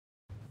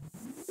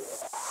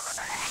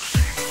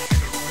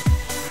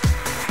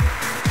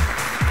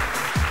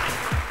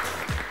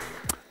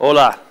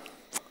Hola.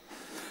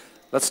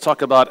 Let's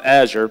talk about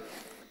Azure,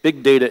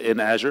 big data in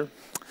Azure.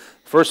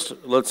 First,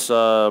 let's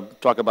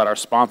talk about our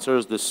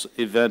sponsors. This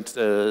event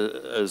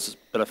has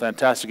been a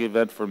fantastic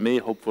event for me,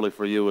 hopefully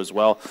for you as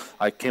well.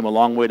 I came a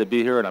long way to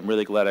be here, and I'm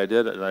really glad I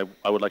did. And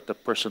I would like to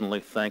personally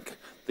thank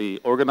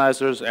the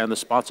organizers and the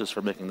sponsors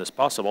for making this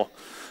possible.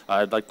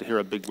 I'd like to hear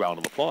a big round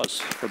of applause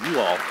from you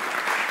all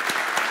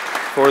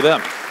for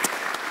them.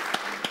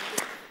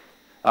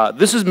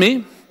 This is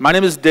me. My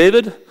name is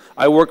David.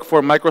 I work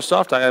for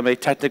Microsoft. I am a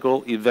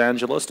technical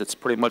evangelist. It's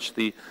pretty much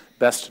the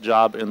best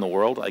job in the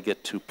world. I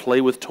get to play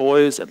with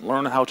toys and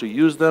learn how to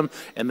use them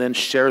and then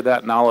share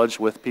that knowledge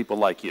with people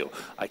like you.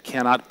 I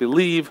cannot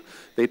believe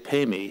they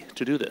pay me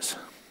to do this.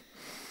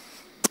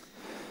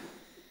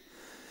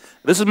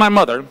 This is my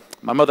mother.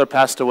 My mother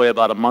passed away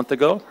about a month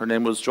ago. Her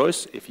name was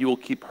Joyce. If you will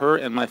keep her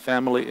and my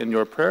family in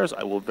your prayers,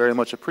 I will very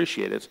much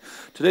appreciate it.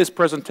 Today's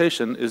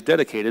presentation is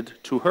dedicated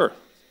to her.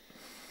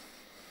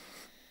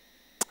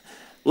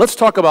 Let's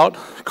talk about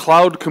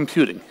cloud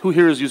computing. Who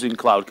here is using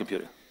cloud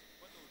computing?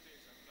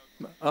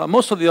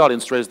 Most of the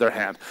audience raised their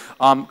hand.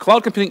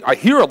 Cloud computing, I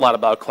hear a lot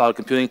about cloud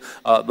computing.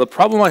 The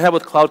problem I have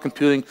with cloud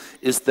computing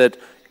is that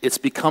it's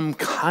become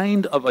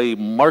kind of a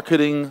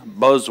marketing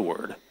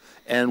buzzword.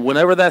 And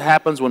whenever that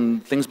happens, when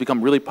things become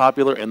really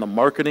popular and the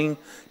marketing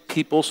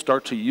people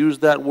start to use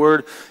that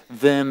word,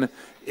 then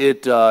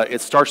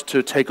it starts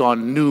to take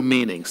on new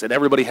meanings, and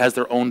everybody has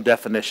their own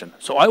definition.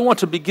 So I want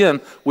to begin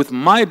with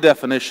my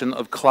definition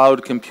of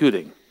cloud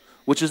computing,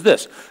 which is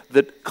this,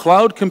 that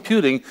cloud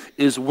computing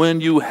is when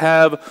you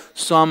have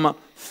some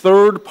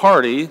third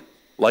party,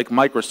 like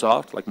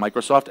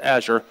Microsoft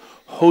Azure,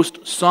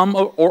 host some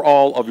or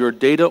all of your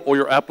data or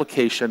your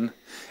application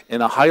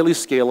in a highly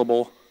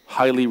scalable,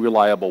 highly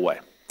reliable way.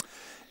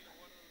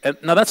 And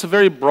now that's a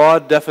very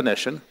broad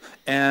definition,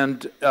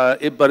 and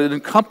but it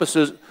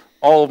encompasses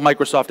all of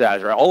Microsoft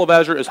Azure. All of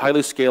Azure is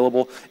highly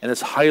scalable and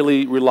it's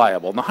highly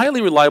reliable. And the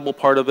highly reliable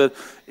part of it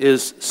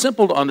is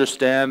simple to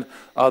understand.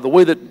 The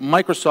way that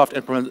Microsoft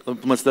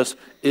implements this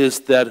is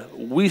that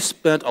we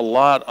spent a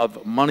lot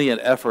of money and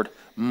effort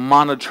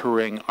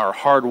monitoring our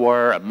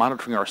hardware and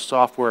monitoring our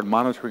software and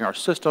monitoring our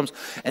systems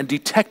and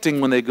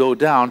detecting when they go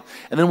down,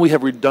 and then we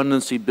have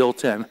redundancy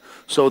built in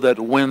so that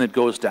when it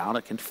goes down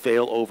it can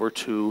fail over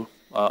to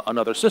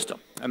another system.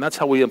 And that's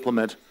how we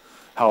implement,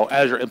 how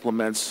Azure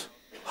implements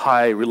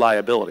high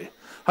reliability.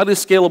 Highly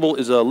scalable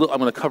is I'm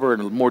going to cover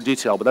in more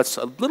detail, but that's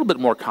a little bit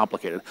more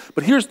complicated.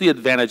 But here's the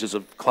advantages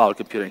of cloud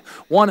computing.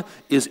 One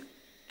is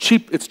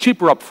it's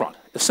cheaper up front.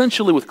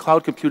 Essentially with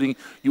cloud computing,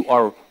 you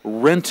are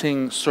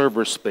renting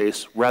server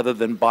space rather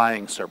than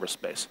buying server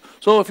space.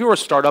 So if you're a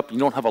startup and you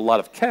don't have a lot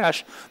of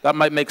cash, that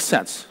might make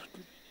sense.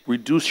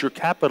 Reduce your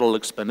capital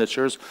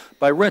expenditures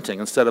by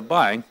renting instead of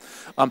buying.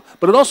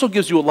 But it also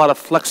gives you a lot of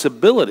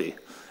flexibility.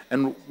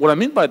 And what I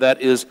mean by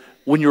that is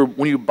when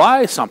you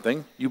buy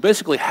something, you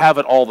basically have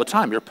it all the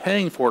time. You're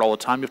paying for it all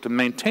the time. You have to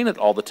maintain it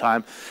all the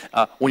time.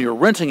 When you're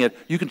renting it,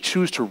 you can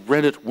choose to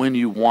rent it when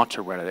you want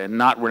to rent it and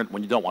not rent it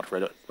when you don't want to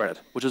rent it,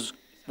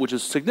 which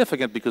is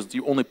significant because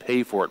you only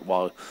pay for it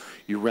while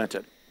you rent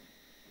it.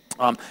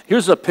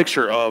 Here's a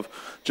picture of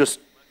just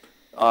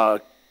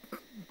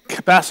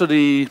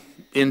capacity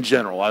in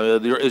general.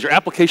 Your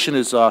application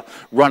is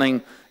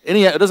running,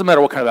 it doesn't matter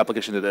what kind of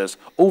application it is,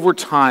 over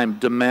time,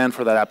 demand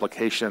for that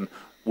application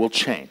will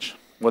change.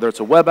 Whether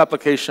it's a web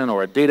application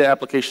or a data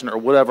application or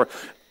whatever,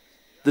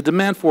 the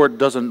demand for it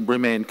doesn't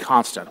remain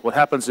constant. What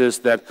happens is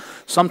that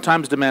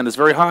sometimes demand is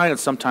very high and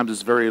sometimes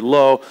it's very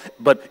low,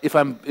 but if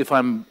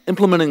I'm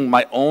implementing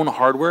my own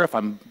hardware, if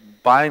I'm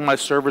buying my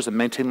servers and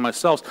maintaining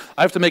myself,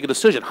 I have to make a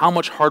decision. How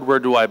much hardware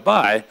do I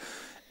buy?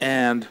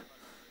 And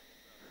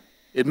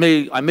I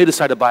may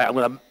decide to I'm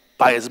going to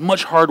buy as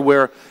much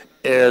hardware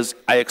as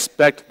I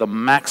expect the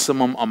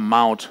maximum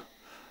amount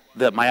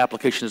that my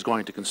application is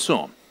going to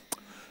consume.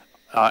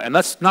 And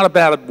that's not a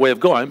bad way of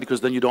going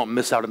because then you don't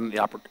miss out on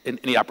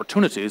any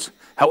opportunities.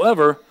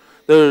 However,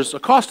 there's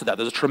a cost to that.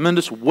 There's a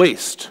tremendous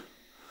waste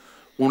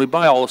when we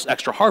buy all this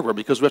extra hardware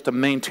because we have to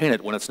maintain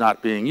it when it's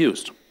not being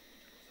used.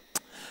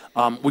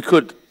 We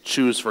could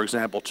choose, for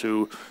example,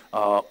 to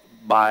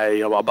buy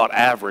about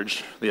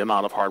average the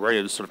amount of hardware,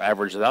 you just sort of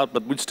average it out,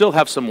 but we'd still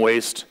have some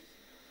waste,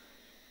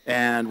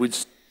 and we'd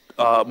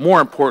more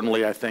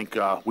importantly, I think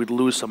we'd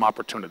lose some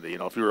opportunity. You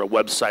know, if you're a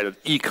website, an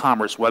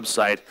e-commerce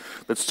website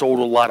that sold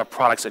a lot of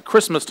products at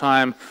Christmas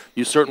time,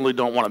 you certainly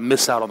don't want to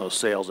miss out on those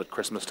sales at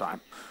Christmas time.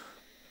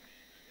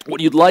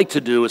 What you'd like to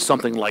do is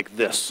something like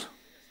this.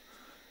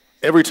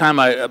 Every time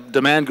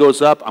demand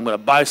goes up, I'm going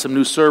to buy some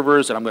new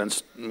servers, and I'm going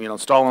to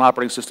install an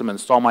operating system,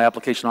 install my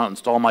application on it,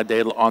 install my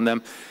data on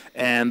them,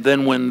 and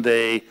then when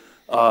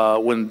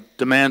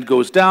demand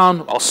goes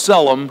down, I'll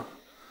sell them,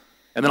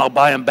 and then I'll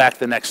buy them back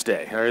the next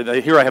day.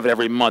 Here I have it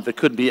every month. It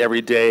could be every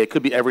day. It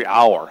could be every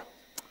hour.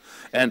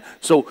 And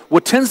so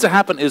what tends to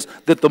happen is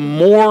that the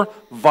more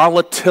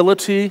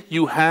volatility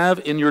you have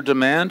in your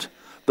demand,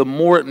 the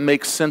more it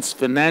makes sense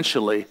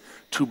financially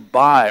to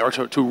buy or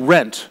to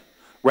rent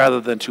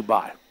rather than to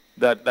buy.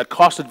 That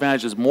cost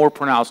advantage is more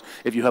pronounced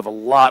if you have a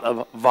lot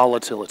of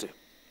volatility.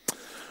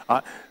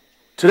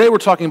 Today we're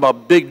talking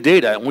about big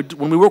data. And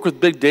when we work with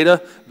big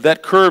data,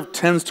 that curve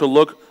tends to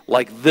look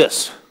like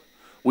this.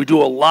 We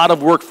do a lot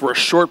of work for a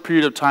short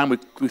period of time.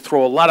 We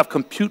throw a lot of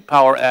compute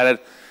power at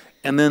it,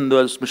 and then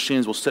those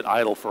machines will sit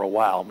idle for a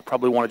while. We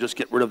probably want to just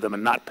get rid of them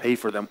and not pay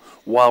for them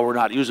while we're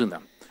not using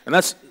them.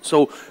 And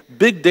so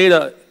big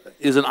data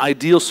is an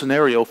ideal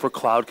scenario for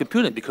cloud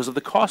computing because of the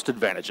cost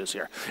advantages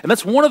here. And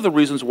that's one of the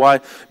reasons why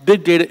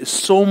big data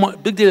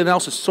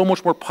analysis is so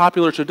much more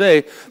popular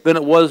today than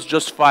it was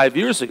just 5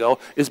 years ago,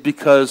 is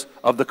because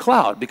of the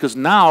cloud. Because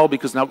now we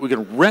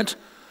can rent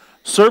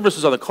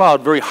services on the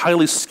cloud, very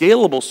highly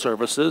scalable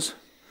services,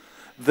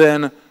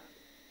 then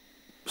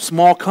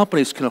small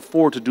companies can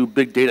afford to do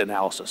big data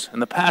analysis. In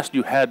the past,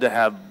 you had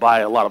to buy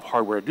a lot of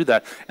hardware to do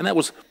that, and that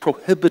was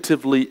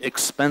prohibitively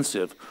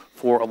expensive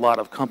for a lot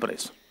of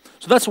companies.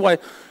 So that's why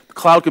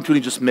cloud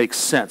computing just makes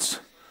sense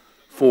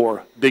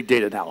for big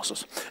data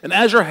analysis. And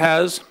Azure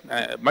has,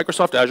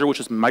 Microsoft Azure, which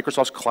is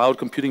Microsoft's cloud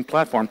computing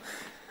platform,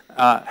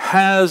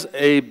 has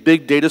a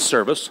big data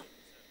service.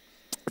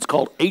 It's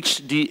called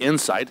HD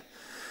Insight.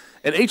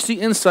 And HD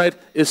Insight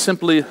is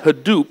simply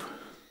Hadoop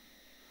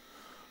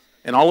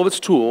and all of its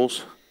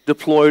tools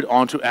deployed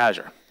onto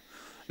Azure.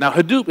 Now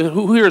Hadoop,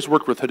 who here has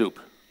worked with Hadoop?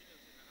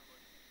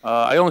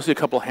 I only see a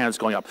couple of hands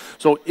going up.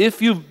 So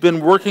if you've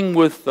been working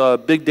with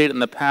big data in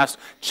the past,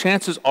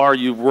 chances are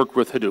you've worked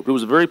with Hadoop. It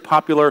was a very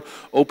popular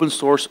open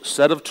source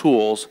set of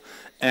tools,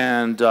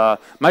 and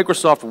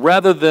Microsoft,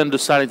 rather than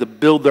deciding to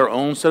build their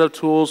own set of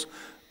tools,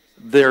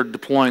 they're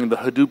deploying the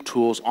Hadoop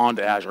tools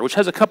onto Azure, which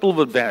has a couple of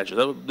advantages.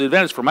 The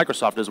advantage for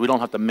Microsoft is we don't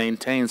have to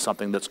maintain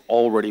something that's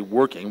already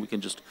working. We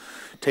can just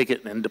take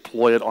it and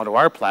deploy it onto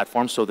our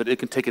platform so that it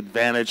can take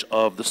advantage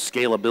of the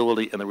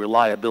scalability and the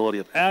reliability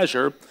of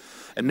Azure,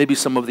 and maybe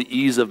some of the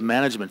ease of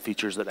management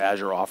features that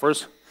Azure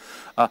offers.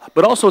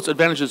 But also its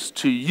advantages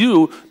to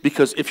you,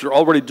 because if you're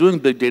already doing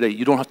big data,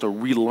 you don't have to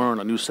relearn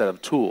a new set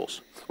of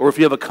tools. Or if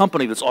you have a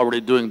company that's already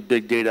doing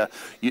big data,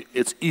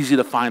 it's easy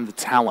to find the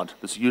talent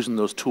that's using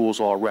those tools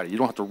already. You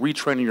don't have to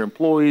retrain your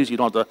employees. You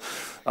don't have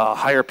to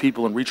hire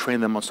people and retrain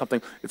them on something.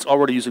 It's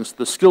already using,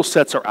 the skill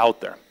sets are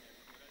out there.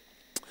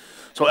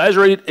 So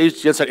Azure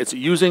HD Insight, it's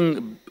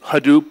using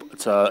Hadoop.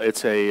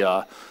 It's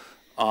a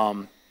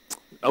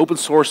open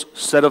source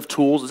set of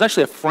tools. It's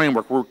actually a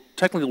framework.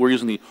 Technically we're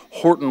using the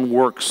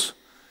Hortonworks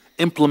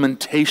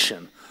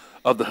implementation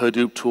of the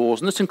Hadoop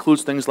tools, and this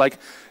includes things like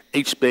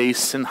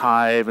HBase and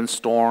Hive and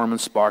Storm and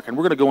Spark, and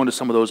we're going to go into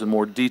some of those in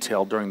more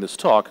detail during this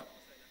talk.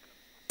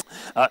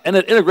 And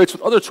it integrates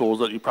with other tools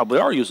that you probably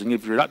are using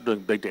if you're not doing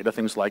big data,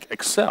 things like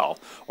Excel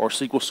or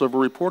SQL Server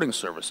reporting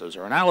services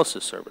or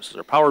analysis services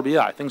or Power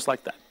BI, things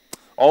like that,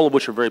 all of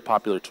which are very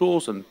popular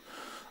tools, and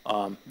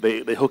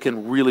they hook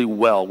in really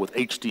well with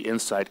HD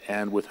Insight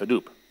and with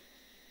Hadoop.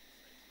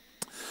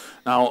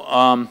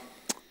 Now,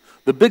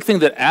 the big thing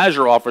that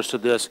Azure offers to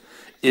this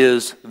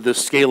is the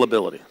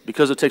scalability.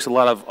 Because it takes a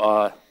lot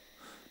of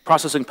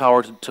processing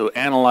power to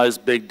analyze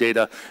big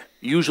data,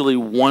 usually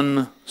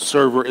one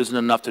server isn't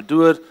enough to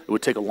do it. It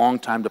would take a long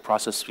time to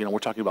process. We're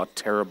talking about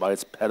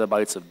terabytes,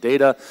 petabytes of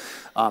data.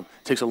 It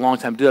takes a long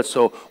time to do that.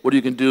 So what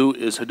you can do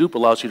is Hadoop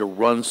allows you to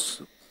run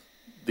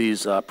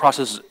these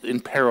processes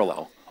in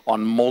parallel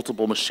on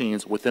multiple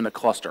machines within a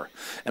cluster.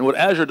 And what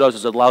Azure does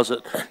is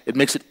it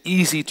makes it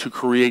easy to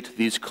create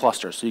these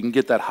clusters, so you can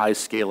get that high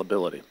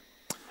scalability.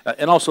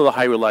 And also the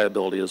high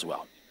reliability as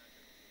well.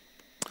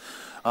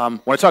 When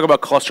I talk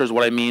about clusters,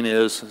 what I mean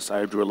is,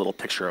 I drew a little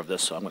picture of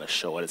this, so I'm going to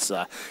show it. It's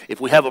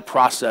if we have a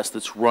process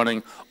that's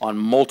running on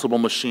multiple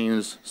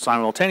machines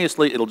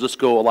simultaneously, it'll just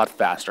go a lot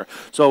faster.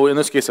 So in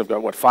this case, I've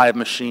got, 5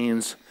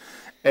 machines,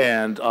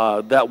 and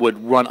that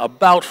would run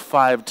about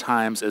 5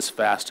 times as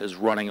fast as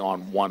running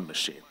on one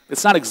machine.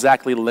 It's not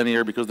exactly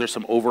linear because there's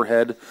some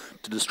overhead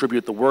to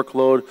distribute the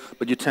workload,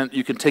 but you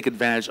can take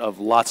advantage of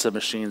lots of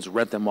machines,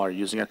 rent them while you're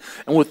using it.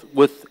 And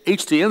with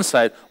HD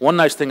Insight, one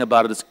nice thing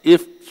about it is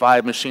if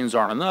 5 machines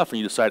aren't enough and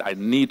you decide I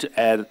need to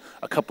add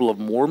a couple of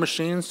more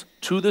machines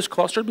to this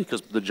cluster because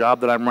the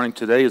job that I'm running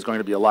today is going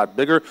to be a lot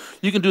bigger,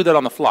 you can do that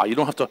on the fly. You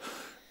don't have to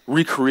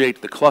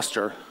recreate the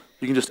cluster.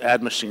 You can just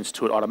add machines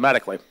to it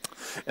automatically.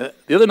 And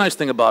the other nice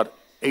thing about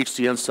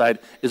HD Insight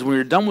is when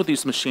you're done with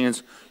these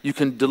machines, you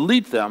can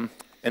delete them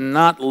and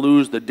not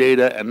lose the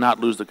data and not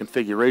lose the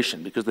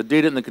configuration, because the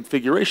data and the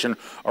configuration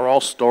are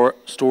all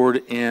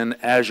stored in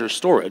Azure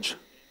storage.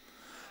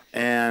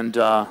 And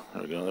there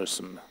we go, there's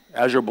some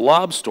Azure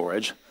Blob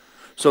storage,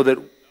 so that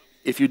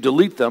if you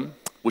delete them,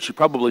 which you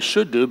probably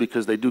should do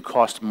because they do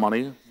cost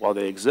money while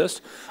they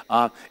exist,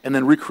 and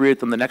then recreate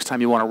them the next time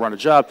you want to run a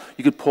job,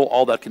 you could pull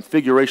all that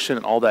configuration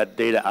and all that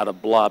data out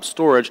of Blob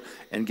storage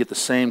and get the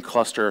same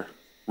cluster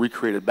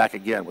recreated back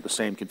again with the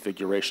same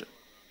configuration.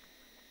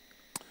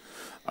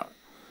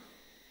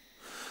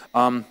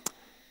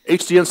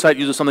 HD Insight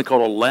uses something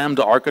called a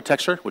Lambda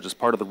architecture, which is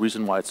part of the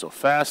reason why it's so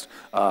fast.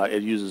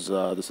 It uses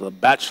this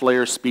batch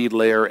layer, speed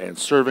layer, and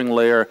serving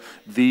layer.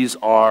 These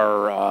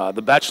are,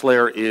 the batch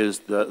layer is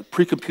the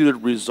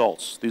pre-computed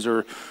results. These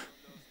are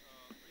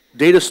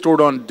data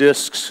stored on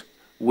disks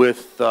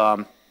with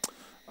some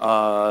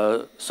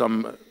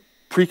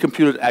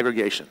pre-computed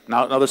aggregation.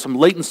 Now there's some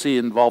latency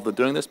involved in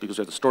doing this because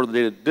we have to store the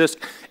data to disk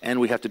and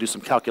we have to do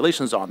some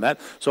calculations on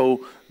that.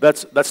 So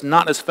that's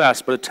not as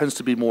fast, but it tends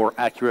to be more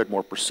accurate,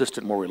 more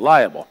persistent, more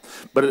reliable.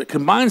 But it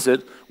combines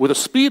it with a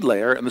speed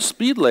layer, and the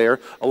speed layer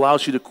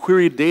allows you to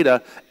query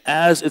data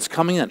as it's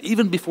coming in,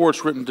 even before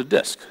it's written to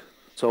disk.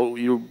 So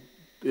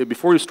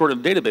before you store it in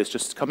a database,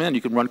 just come in,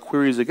 you can run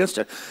queries against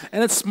it.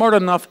 And it's smart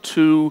enough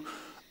to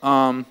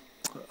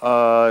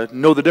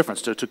know the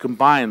difference, to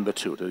combine the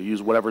two, to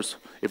use whatever's,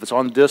 if it's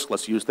on disk,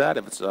 let's use that.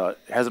 If it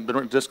hasn't been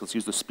written to disk, let's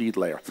use the speed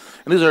layer.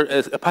 And these are,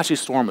 Apache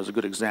Storm is a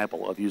good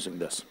example of using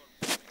this.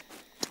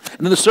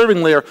 And then the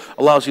serving layer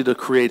allows you to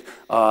create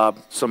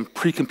some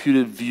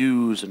pre-computed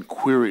views and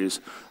queries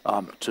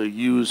to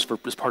use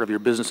as part of your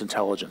business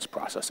intelligence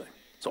processing.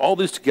 So all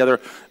these together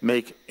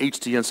make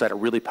HD Insight a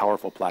really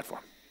powerful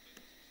platform.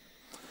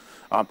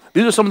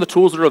 These are some of the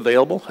tools that are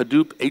available: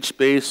 Hadoop,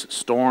 HBase,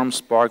 Storm,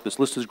 Spark. This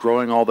list is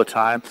growing all the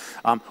time.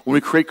 When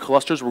we create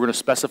clusters, we're going to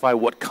specify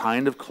what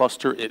kind of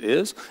cluster it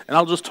is. And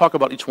I'll just talk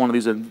about each one of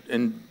these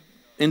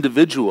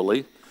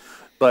individually.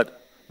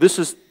 But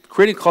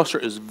creating a cluster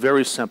is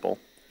very simple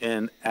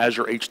in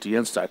Azure HD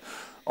Insight.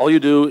 All you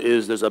do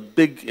is there's a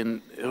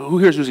who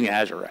here is using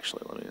Azure,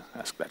 actually? Let me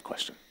ask that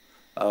question.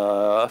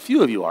 A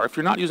few of you are. If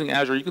you're not using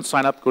Azure, you can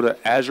sign up, go to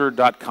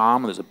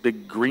azure.com, and there's a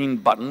big green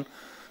button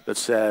that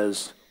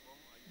says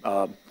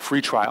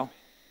free trial.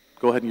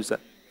 Go ahead and use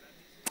that.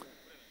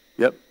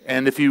 Yep.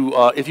 And if you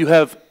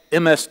have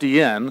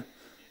MSDN,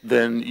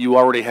 then you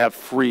already have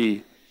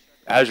free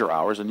Azure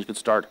hours, and you can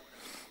start.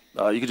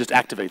 You can just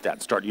activate that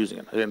and start using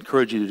it. I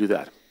encourage you to do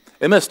that.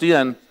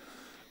 MSDN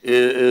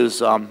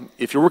is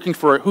if you're working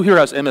for, who here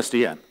has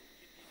MSDN?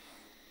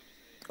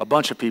 A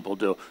bunch of people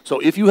do. So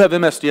if you have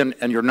MSDN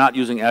and you're not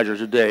using Azure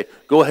today,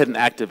 go ahead and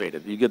activate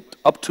it. You get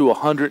up to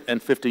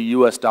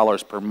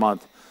 $150 per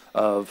month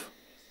of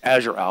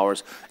Azure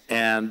hours,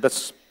 and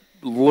that's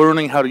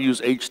learning how to use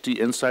HD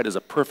Insight is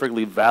a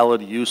perfectly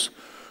valid use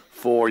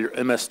for your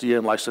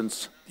MSDN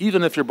license,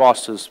 even if your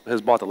boss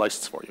has bought the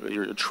license for you.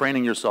 You're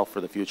training yourself for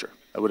the future.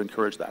 I would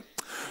encourage that.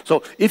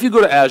 So if you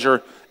go to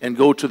Azure and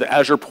go to the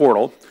Azure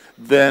portal,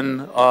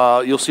 then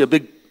you'll see a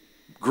big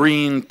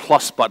green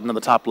plus button on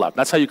the top left.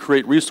 That's how you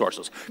create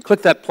resources.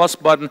 Click that plus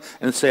button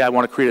and say, I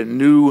want to create a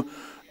new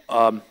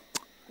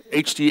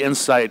HD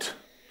Insight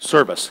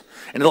service.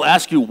 And it'll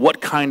ask you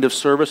what kind of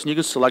service, and you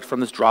can select from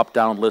this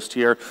drop-down list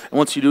here. And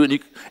once you do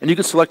it, and you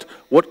can select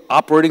what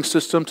operating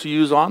system to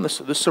use on.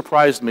 This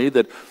surprised me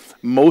that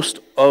most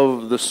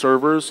of the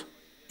servers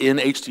in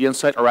HD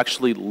Insight are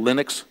actually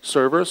Linux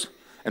servers.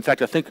 In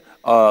fact, I think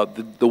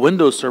the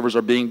Windows servers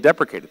are being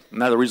deprecated. And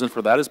now the reason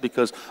for that is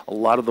because a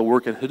lot of the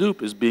work in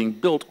Hadoop is being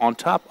built on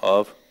top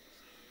of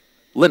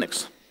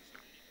Linux.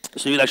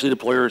 So you can actually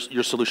deploy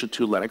your solution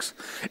to Linux.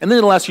 And then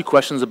it'll ask you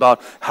questions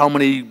about how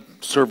many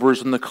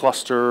servers in the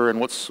cluster and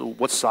what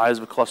size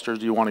of clusters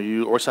do you want to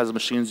use, or what size of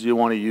machines do you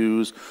want to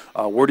use,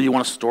 where do you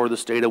want to store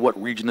this data, what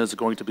region is it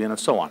going to be in, and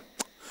so on.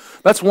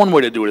 That's one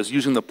way to do it, is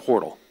using the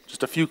portal.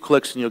 Just a few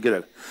clicks and you'll get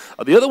it.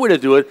 The other way to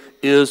do it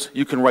is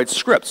you can write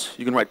scripts.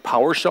 You can write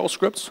PowerShell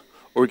scripts,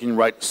 or you can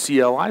write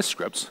CLI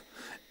scripts,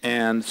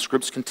 and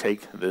scripts can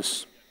take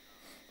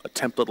a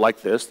template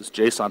like this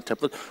JSON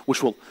template,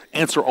 which will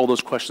answer all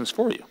those questions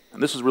for you.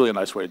 And this is really a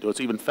nice way to do it. It's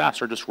even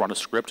faster. Just run a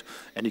script,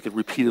 and you can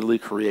repeatedly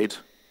create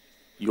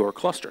your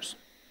clusters.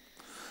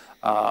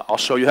 I'll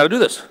show you how to do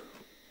this.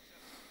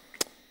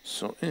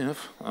 So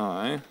if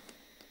can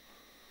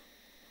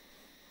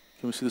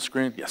we see the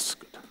screen? Yes,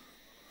 good.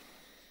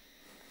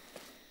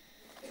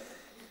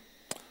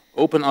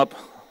 Open up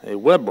a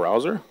web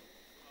browser,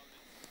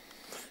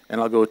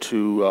 and I'll go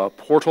to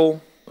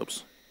portal.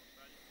 Oops.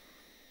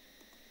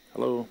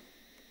 Hello.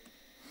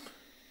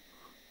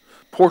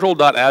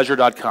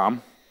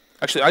 Portal.azure.com.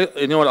 Actually,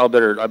 you know what? I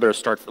better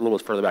start a little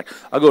bit further back.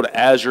 I'll go to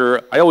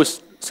Azure. I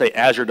always say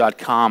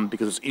azure.com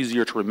because it's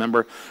easier to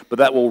remember, but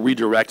that will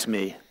redirect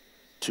me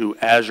to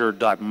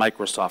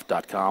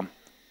azure.microsoft.com.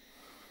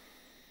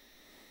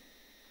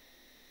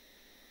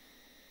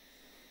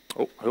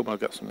 Oh, I hope I've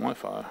got some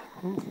Wi-Fi.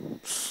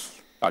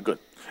 Good.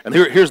 And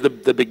here's the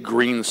big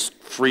green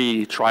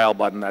free trial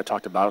button that I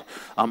talked about.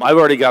 I've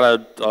already got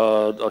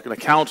an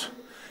account,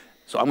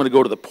 so I'm going to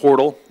go to the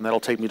portal, and that'll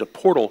take me to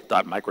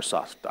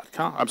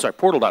portal.microsoft.com. I'm sorry,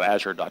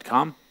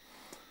 portal.azure.com.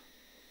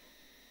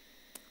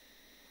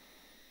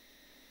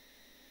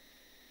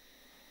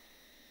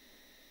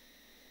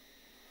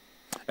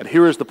 And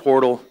here is the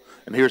portal,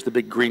 and here's the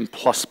big green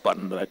plus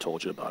button that I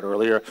told you about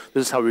earlier.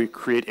 This is how we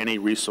create any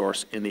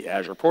resource in the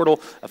Azure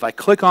portal. If I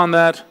click on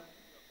that,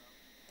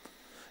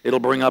 it'll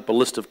bring up a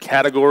list of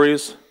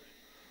categories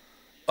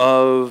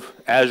of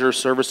Azure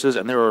services,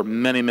 and there are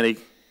many, many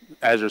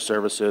Azure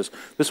services.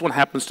 This one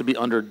happens to be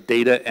under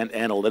Data and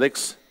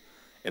Analytics,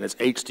 and it's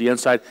HD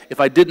Insight. If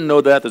I didn't know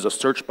that, there's a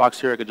search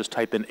box here. I could just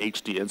type in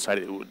HD Insight,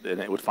 and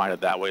it would find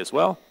it that way as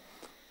well.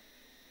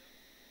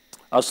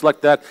 I'll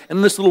select that,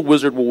 and this little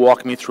wizard will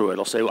walk me through it.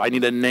 It'll say, I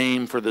need a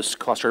name for this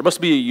cluster. It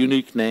must be a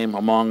unique name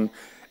among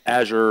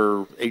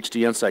Azure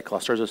HD Insight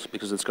clusters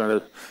because it's going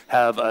to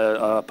have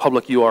a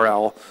public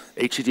URL,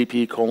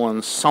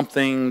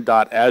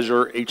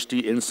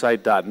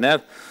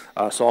 http://something.azurehడింsight.net.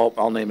 So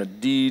I'll name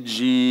it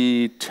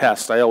DG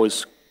test. I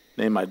always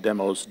name my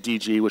demos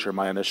DG, which are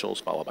my initials,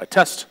 followed by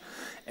test.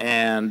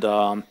 And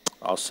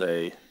I'll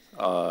say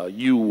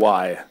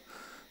UI.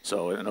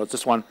 So it's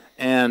this one.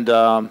 And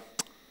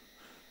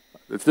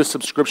it's this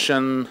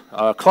subscription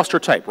cluster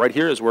type. Right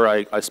here is where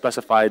I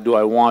specify, do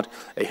I want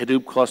a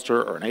Hadoop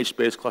cluster or an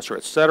HBase cluster,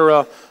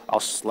 etc. I'll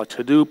select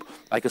Hadoop.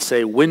 I can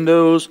say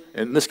Windows.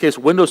 In this case,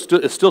 Windows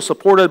is still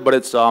supported, but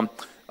it's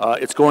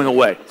going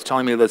away. It's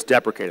telling me that it's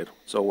deprecated.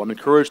 So I'm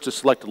encouraged to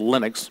select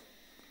Linux.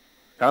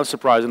 Kind of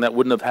surprising. That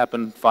wouldn't have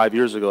happened 5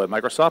 years ago at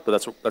Microsoft, but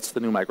that's the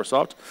new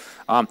Microsoft.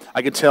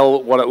 I can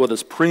tell whether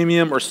it's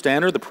premium or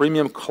standard. The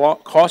premium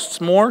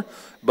costs more,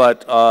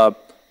 but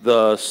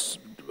the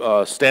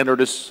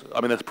standard is,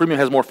 the premium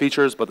has more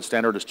features, but the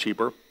standard is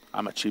cheaper.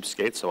 I'm a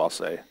cheapskate, so I'll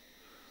say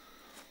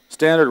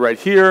standard right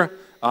here.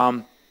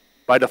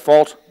 By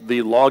default, the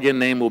login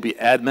name will be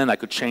admin. I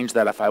could change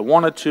that if I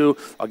wanted to.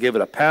 I'll give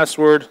it a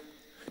password,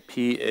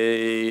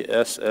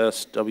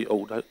 PASSW.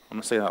 Oh, I'm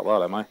not saying that out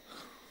loud, am I?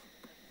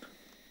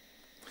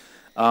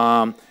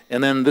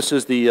 And then this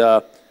is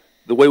the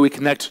way we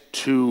connect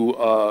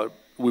to,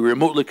 we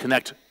remotely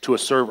connect to a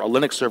server. A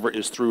Linux server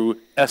is through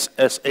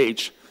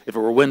SSH. If it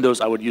were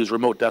Windows, I would use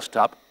remote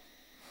desktop.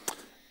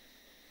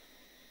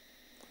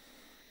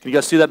 Can you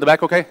guys see that in the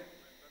back okay?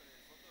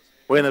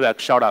 Way in the back,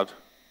 shout out.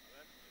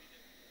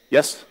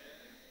 Yes?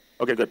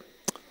 Okay, good.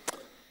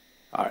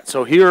 All right,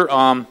 so here,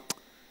 so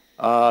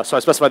I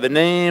specify the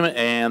name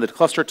and the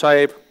cluster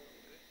type,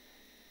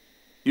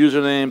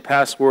 username,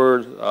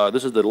 password.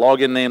 This is the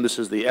login name. This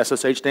is the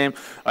SSH name.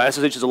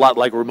 SSH is a lot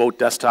like remote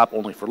desktop,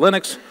 only for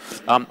Linux.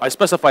 I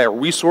specify a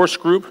resource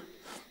group,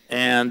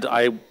 and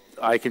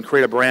I can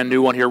create a brand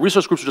new one here.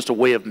 Resource groups are just a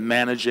way of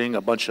managing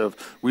a bunch of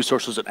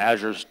resources in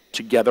Azure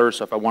together.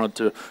 So if I wanted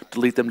to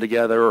delete them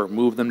together or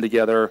move them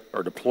together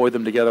or deploy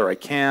them together, I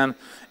can.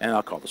 And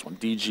I'll call this one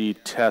DG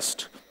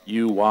test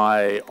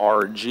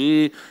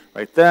UYRG,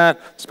 right there.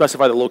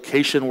 Specify the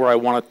location where I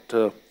want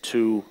it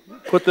to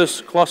put this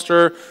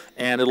cluster,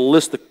 and it'll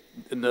list the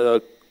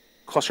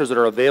clusters that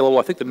are available.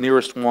 I think the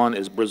nearest one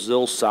is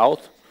Brazil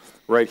South,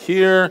 right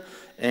here.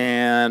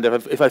 And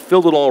if I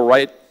filled it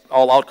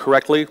all out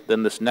correctly,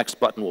 then this next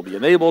button will be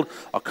enabled.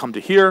 I'll come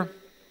to here,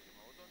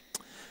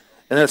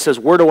 and then it says,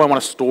 where do I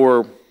want to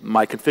store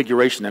my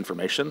configuration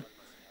information?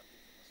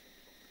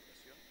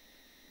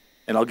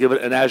 And I'll give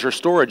it an Azure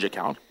storage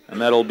account,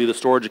 and that'll be the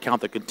storage account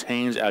that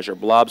contains Azure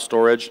Blob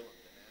Storage.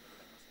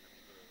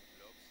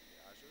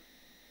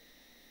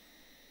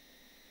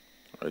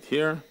 Right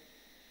here.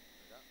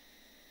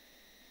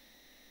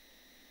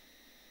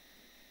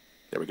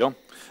 There we go.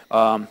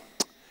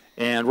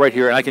 And right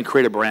here, and I can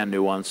create a brand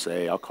new one,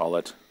 say, I'll call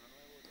it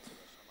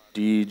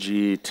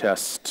DG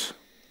Test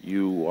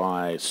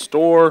UI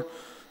Store.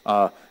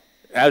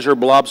 Azure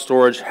Blob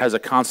Storage has a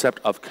concept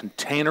of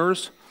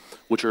containers,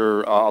 which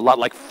are a lot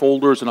like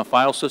folders in a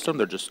file system.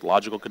 They're just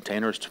logical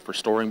containers for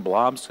storing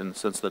blobs, in the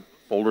sense that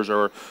folders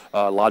are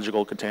a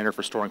logical container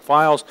for storing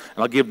files.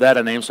 And I'll give that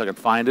a name so I can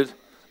find it.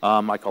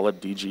 I call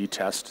it DG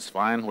Test, it's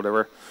fine,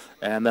 whatever.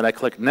 And then I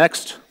click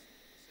Next.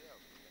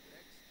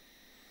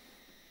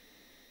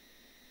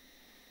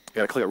 You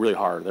gotta click it really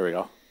hard, there we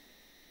go.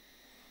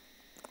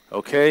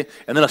 Okay,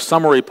 and then a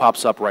summary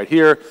pops up right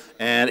here,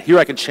 and here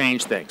I can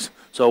change things.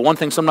 So one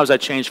thing sometimes I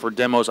change for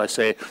demos, I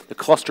say the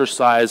cluster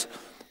size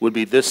would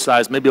be this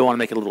size. Maybe I want to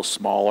make it a little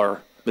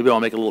smaller. Maybe I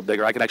want to make it a little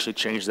bigger. I can actually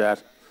change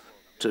that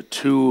to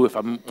 2 if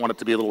I want it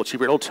to be a little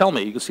cheaper. It'll tell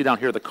me, you can see down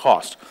here the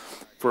cost.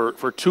 For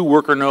 2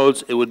 worker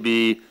nodes, it would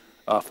be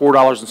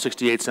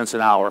 $4.68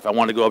 an hour. If I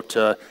want to go up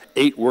to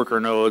 8 worker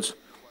nodes,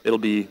 it'll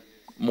be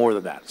more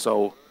than that.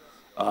 So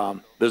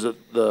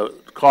the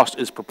cost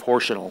is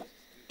proportional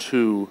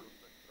to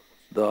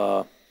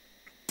the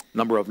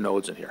number of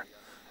nodes in here.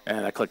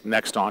 And I click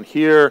Next on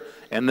here,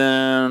 and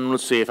then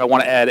let's see, if I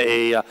want to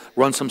add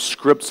run some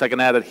scripts, I can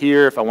add it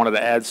here. If I wanted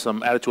to add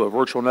it to a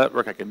virtual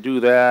network, I can do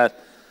that.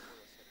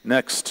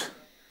 Next,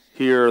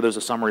 here, there's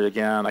a summary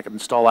again. I can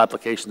install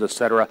applications,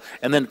 etc.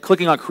 And then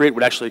clicking on Create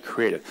would actually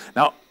create it.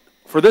 Now,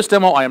 for this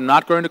demo, I am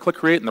not going to click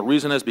Create, and the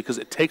reason is because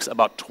it takes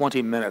about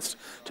 20 minutes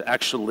to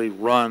actually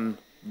run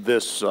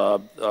this,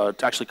 to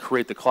actually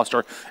create the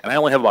cluster, and I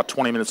only have about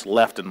 20 minutes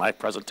left in my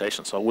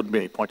presentation, so it wouldn't be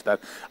any point to that.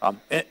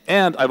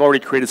 And I've already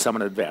created some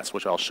in advance,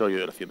 which I'll show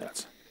you in a few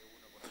minutes.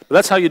 But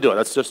that's how you do it.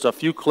 That's just a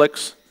few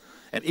clicks,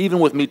 and even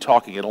with me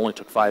talking, it only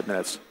took 5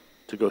 minutes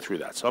to go through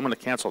that. So I'm going to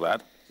cancel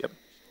that. Yep.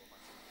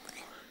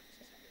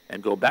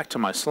 And go back to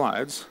my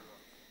slides.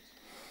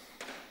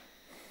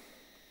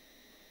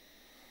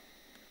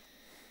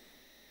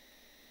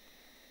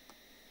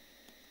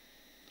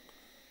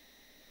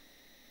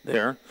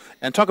 There,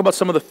 and talk about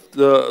some of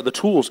the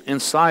tools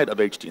inside of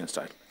HD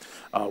Insight.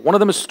 One of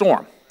them is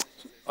Storm.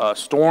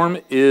 Storm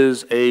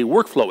is a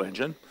workflow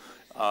engine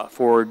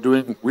for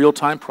doing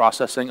real-time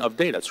processing of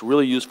data. It's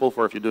really useful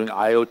for if you're doing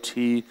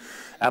IoT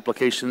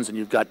applications and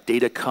you've got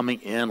data coming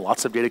in,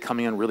 lots of data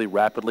coming in really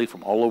rapidly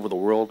from all over the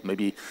world,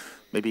 maybe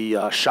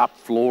shop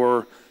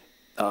floor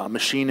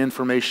machine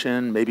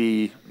information,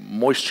 maybe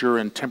moisture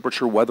and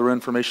temperature weather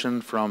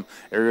information from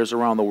areas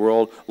around the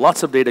world,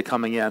 lots of data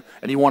coming in,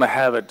 and you want to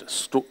have it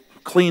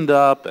cleaned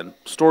up and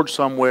stored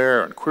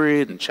somewhere and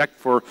queried and checked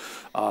for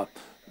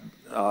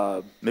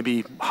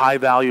maybe high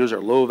values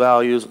or low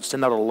values, and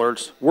send out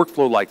alerts,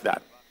 workflow like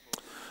that.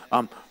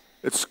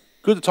 It's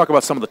good to talk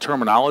about some of the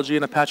terminology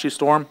in Apache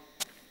Storm.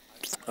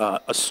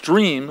 A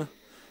stream,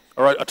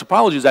 or a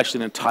topology is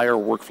actually an entire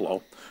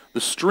workflow. The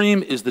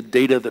stream is the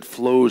data that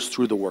flows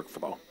through the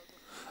workflow.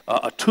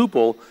 A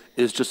tuple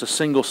is just a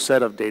single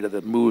set of data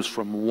that moves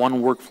from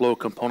one workflow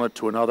component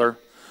to another.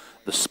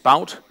 The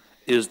spout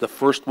is the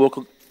first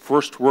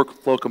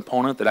workflow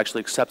component that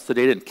actually accepts the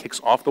data and kicks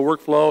off the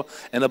workflow,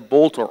 and a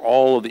bolt are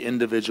all of the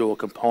individual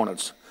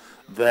components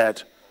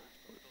that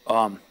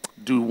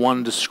do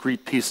one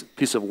discrete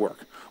piece of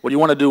work. What you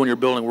want to do when you're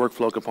building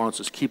workflow components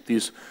is keep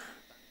these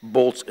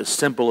bolts as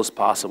simple as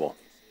possible.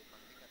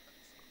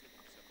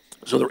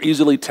 So they're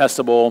easily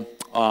testable,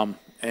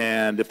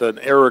 and if an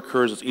error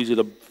occurs, it's easy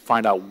to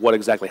find out what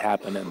exactly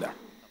happened in there.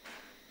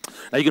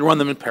 Now you can run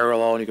them in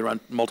parallel, and you can run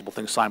multiple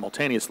things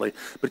simultaneously,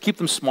 but keep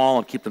them small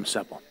and keep them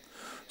simple.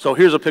 So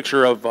here's a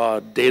picture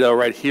of data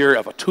right here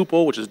of a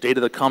tuple, which is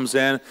data that comes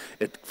in.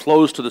 It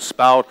flows to the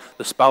spout.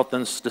 The spout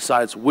then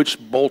decides which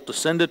bolt to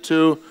send it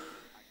to.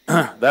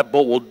 That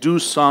bolt will do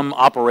some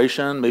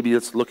operation. Maybe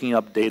it's looking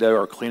up data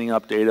or cleaning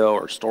up data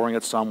or storing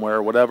it somewhere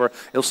or whatever.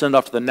 It'll send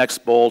off to the next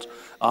bolt.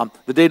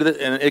 The data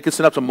and it can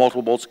send up to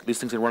multiple bolts. These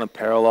things can run in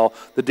parallel.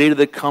 The data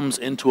that comes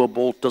into a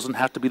bolt doesn't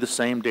have to be the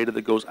same data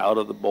that goes out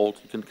of the bolt.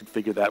 You can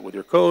configure that with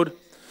your code.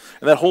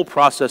 And that whole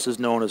process is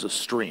known as a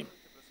stream.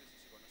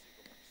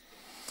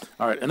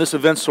 All right, and this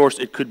event source,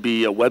 it could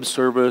be a web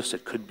service,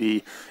 it could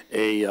be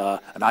an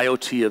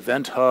IoT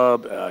event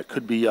hub, it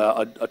could be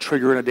a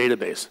trigger in a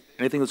database,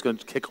 anything that's going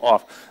to kick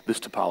off this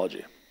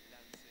topology.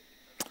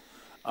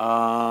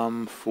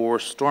 For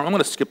Storm, I'm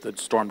going to skip the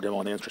Storm demo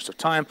in the interest of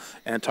time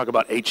and talk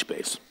about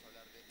HBase.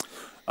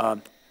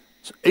 So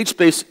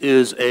HBase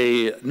is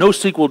a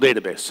NoSQL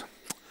database.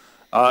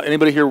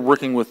 Anybody here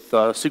working with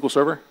SQL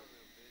Server?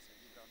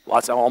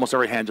 Almost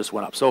every hand just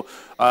went up. So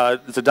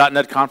it's a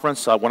 .NET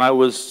conference. When I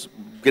was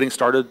getting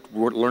started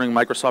learning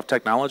Microsoft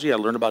technology, I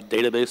learned about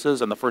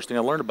databases, and the first thing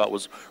I learned about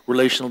was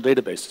relational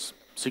databases.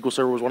 SQL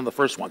Server was one of the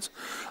first ones.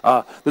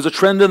 There's a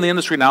trend in the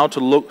industry now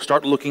to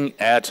start looking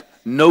at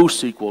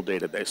NoSQL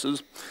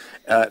databases.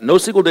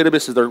 NoSQL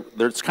databases,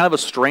 it's kind of a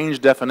strange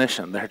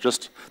definition.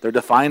 They're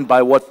defined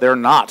by what they're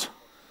not.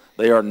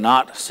 They are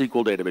not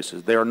SQL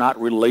databases. They are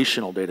not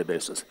relational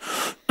databases.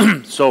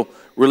 So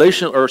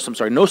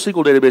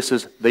NoSQL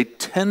databases, they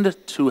tend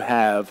to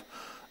have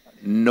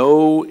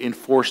no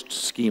enforced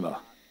schema.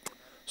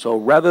 So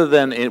rather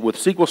than with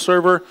SQL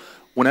Server,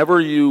 whenever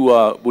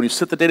when you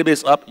set the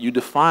database up, you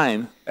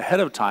define ahead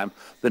of time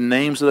the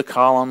names of the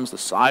columns, the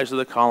size of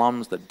the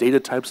columns, the data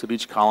types of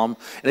each column.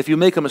 And if you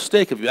make a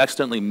mistake, if you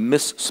accidentally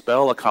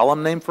misspell a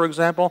column name, for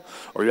example,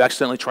 or you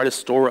accidentally try to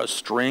store a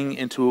string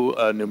into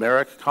a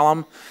numeric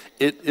column,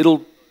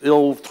 it'll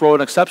throw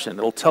an exception.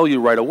 It'll tell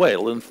you right away.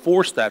 It'll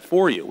enforce that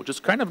for you, which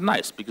is kind of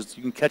nice because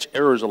you can catch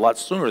errors a lot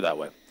sooner that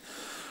way.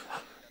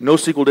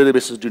 NoSQL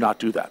databases do not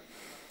do that.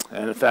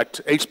 And in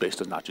fact, HBase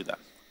does not do that.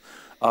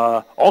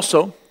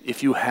 Also,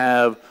 if you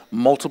have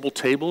multiple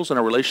tables in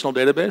a relational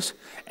database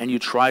and you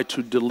try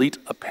to delete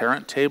a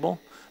parent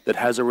table that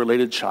has a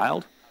related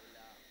child,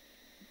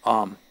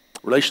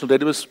 relational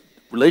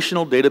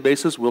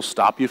databases will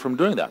stop you from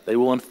doing that. They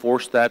will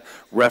enforce that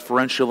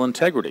referential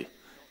integrity.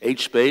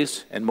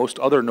 HBase and most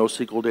other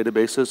NoSQL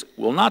databases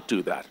will not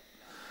do that.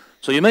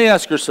 So you may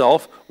ask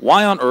yourself,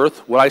 why on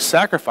earth would I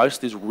sacrifice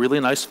these really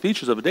nice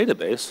features of a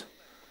database?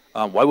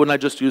 Why wouldn't I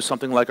just use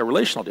something like a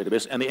relational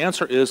database? And the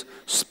answer is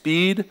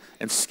speed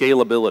and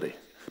scalability.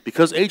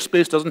 Because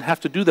HBase doesn't have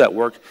to do that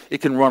work,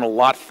 it can run a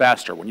lot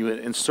faster. When you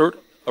insert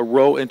a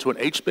row into an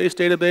HBase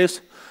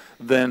database,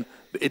 then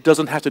it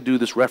doesn't have to do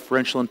this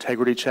referential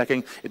integrity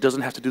checking. It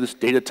doesn't have to do this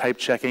data type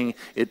checking.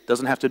 It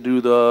doesn't have to do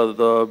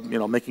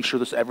the making sure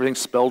this everything's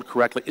spelled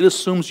correctly. It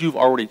assumes you've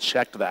already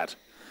checked that,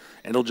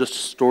 and it'll just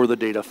store the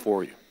data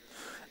for you.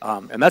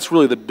 And that's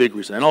really the big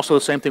reason. And also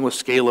the same thing with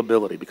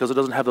scalability. Because it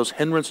doesn't have those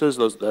hindrances,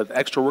 the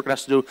extra work it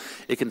has to do,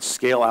 it can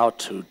scale out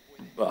to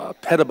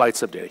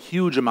petabytes of data,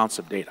 huge amounts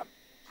of data.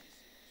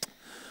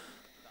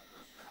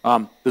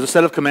 There's a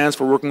set of commands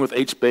for working with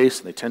HBase,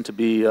 and they tend to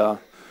be,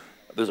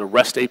 there's a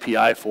REST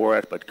API for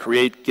it, but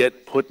create,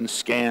 get, put, and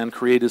scan.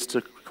 Create is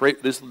to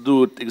create, this will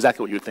do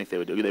exactly what you would think they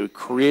would do. They would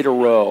create a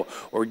row,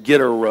 or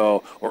get a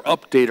row, or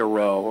update a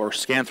row, or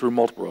scan through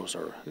multiple rows,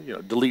 or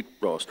delete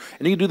rows.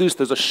 And you can do this,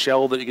 there's a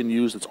shell that you can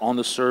use that's on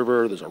the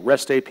server, there's a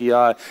REST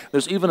API,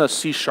 there's even a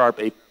C#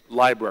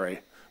 library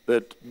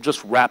that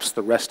just wraps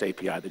the REST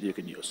API that you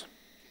can use.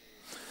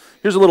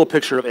 Here's a little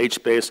picture of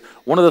HBase.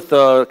 One of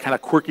the kind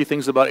of quirky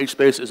things about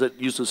HBase is it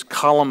uses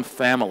column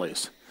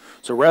families.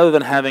 So rather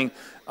than having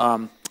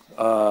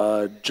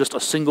just a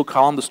single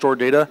column to store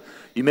data.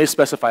 You may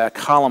specify a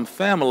column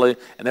family,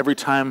 and every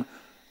time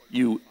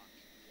you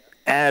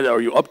add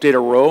or you update a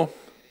row,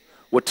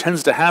 what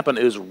tends to happen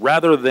is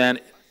rather than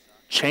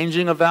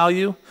changing a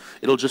value,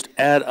 it'll just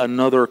add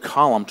another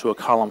column to a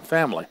column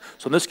family.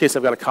 So in this case,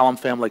 I've got a column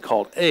family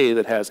called A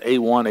that has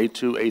A1,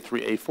 A2,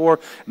 A3, A4.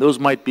 And those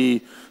might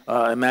be,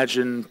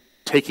 imagine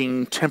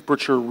taking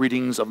temperature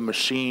readings of a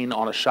machine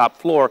on a shop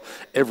floor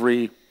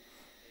every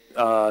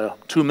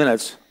 2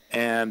 minutes.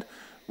 And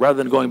rather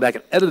than going back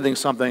and editing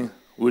something,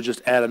 we would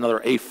just add another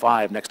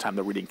A5 next time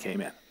the reading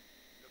came in.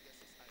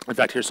 In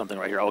fact, here's something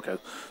right here. Okay,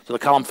 so the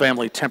column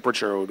family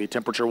temperature would be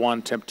temperature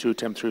 1, temp 2,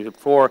 temp 3, temp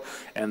 4,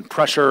 and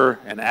pressure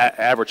and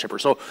average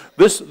temperature. So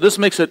this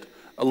makes it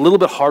a little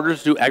bit harder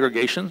to do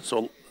aggregation.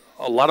 So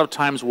a lot of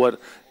times what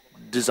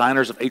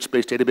designers of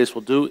H-based database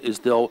will do is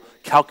they'll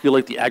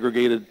calculate the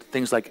aggregated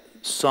things like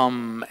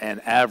sum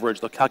and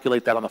average. They'll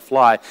calculate that on the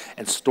fly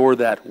and store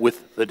that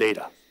with the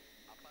data.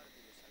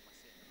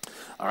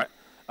 All right,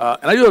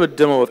 and I do have a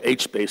demo of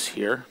HBase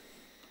here,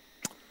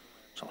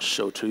 so I'll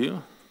show to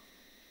you.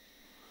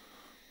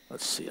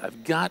 Let's see,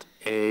 I've got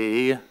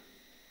a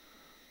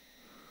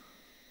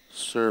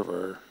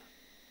server,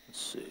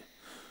 let's see,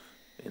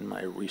 in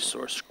my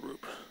resource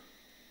group.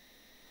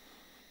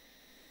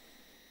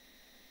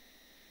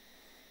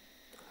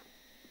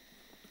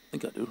 I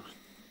think I do.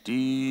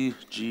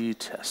 DG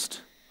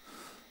test.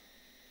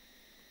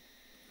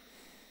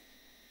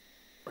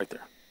 Right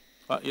there.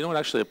 You know what,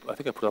 actually, I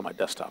think I put it on my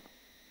desktop.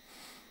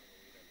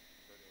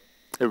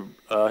 Here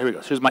we go.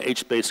 So here's my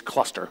HBase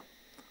cluster.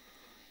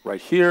 Right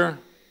here.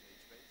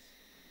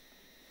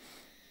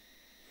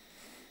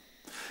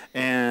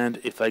 And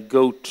if I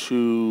go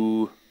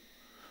to,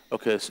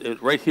 okay, so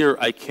right here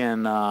I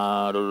can,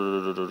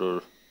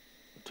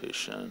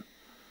 rotation.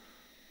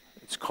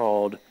 It's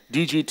called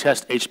DG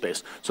test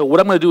HBase. So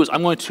what I'm going to do is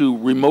I'm going to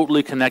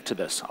remotely connect to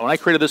this. When I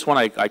created this one,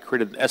 I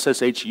created an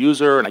SSH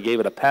user and I gave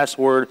it a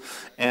password,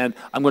 and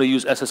I'm going to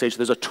use SSH.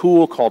 There's a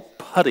tool called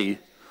Putty,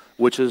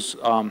 which is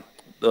a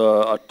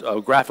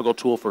graphical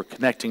tool for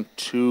connecting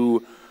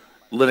to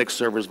Linux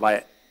servers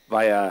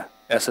via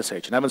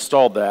SSH, and I've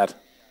installed that.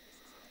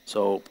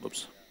 So,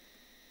 oops,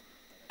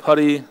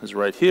 Putty is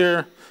right here,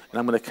 and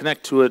I'm going to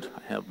connect to it.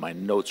 I have my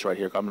notes right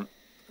here.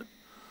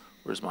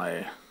 Where's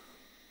my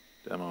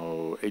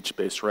demo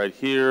HBase right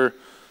here?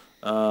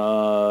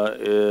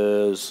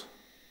 Is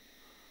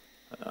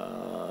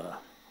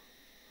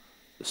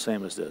the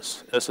same as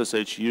this.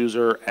 SSH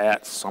user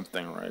at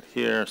something right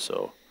here.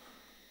 So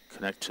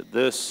connect to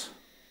this.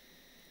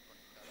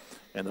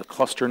 And the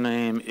cluster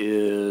name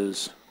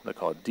is, what I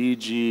call it,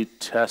 DG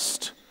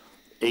test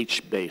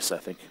HBase, I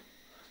think.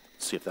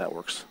 Let's see if that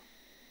works.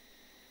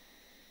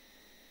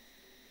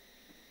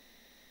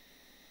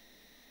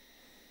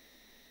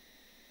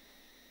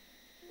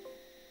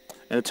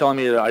 And it's telling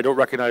me that I don't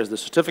recognize the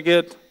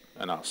certificate,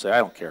 and I'll say I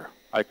don't care.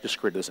 I just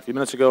created this a few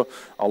minutes ago.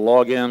 I'll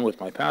log in with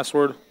my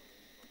password.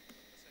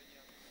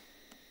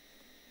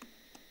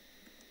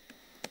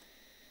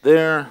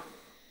 There,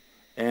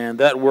 and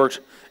that worked.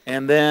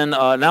 And then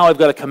now I've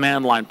got a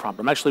command line prompt.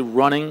 I'm actually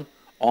running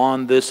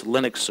on this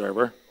Linux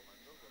server,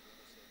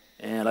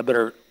 and I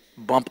better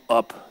bump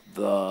up, oops,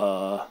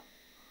 I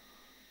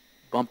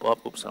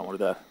don't want to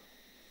do that.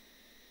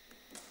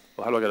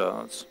 Well, how do I get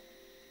that?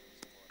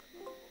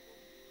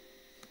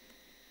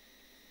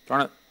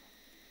 Darn it.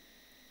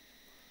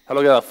 How do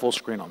I get a full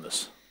screen on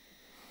this?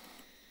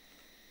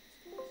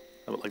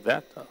 How about like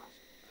that?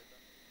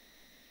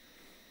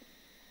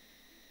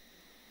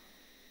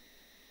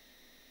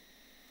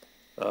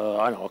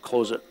 I know, I'll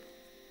close it.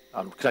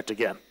 I'll connect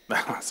again.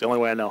 That's the only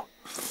way I know.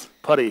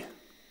 Putty.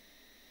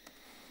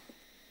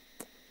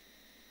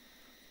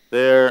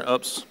 There,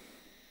 oops.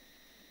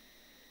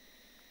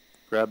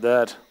 Grab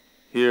that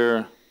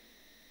here.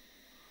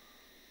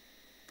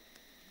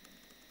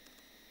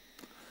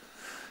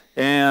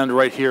 And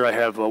right here I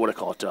have, what I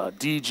call it,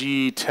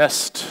 DG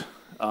test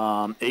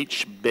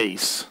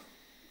HBase.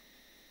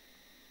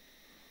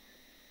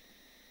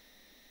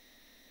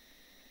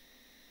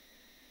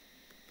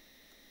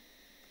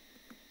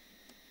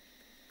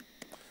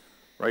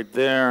 Right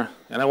there,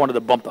 and I wanted to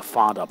bump the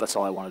font up, that's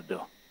all I wanted to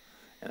do.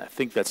 And I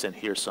think that's in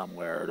here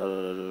somewhere.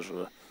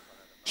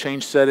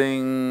 Change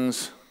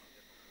settings,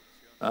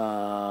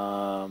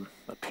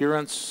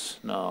 appearance,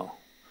 no.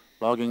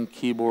 Login,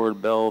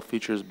 keyboard, bell,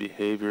 features,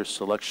 behavior,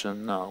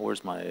 selection, no.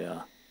 Where's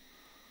my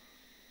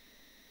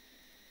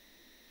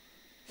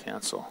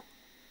cancel?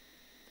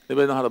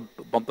 Anybody know how to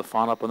bump the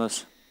font up on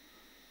this?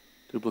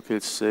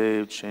 Duplicate,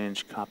 save,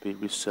 change, copy,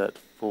 reset,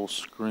 full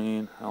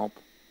screen, help.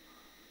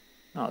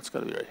 No, it's got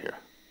to be right here.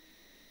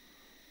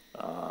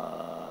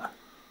 I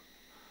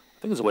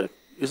think there's a way to,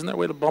 isn't there a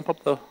way to bump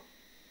up the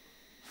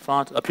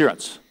font?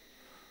 Appearance.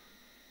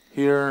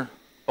 Here,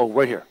 oh,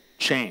 right here,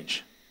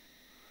 change.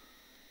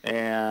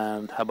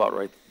 And how about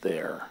right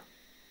there?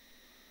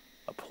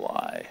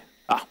 Apply.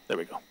 Ah, there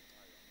we go.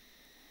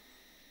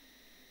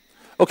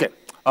 Okay,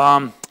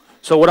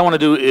 so what I want to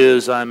do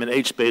is I'm in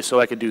HBase, so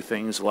I can do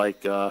things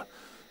like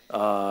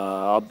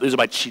These are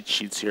my cheat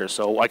sheets here,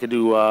 so I could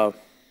do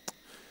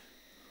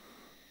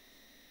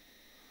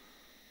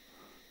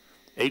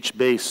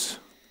HBase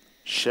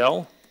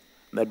shell,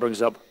 and that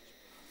brings up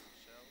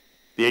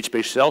the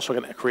HBase shell, so I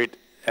can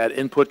add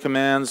input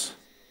commands.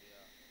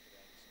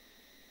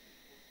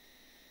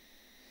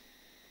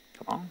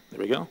 Come on, there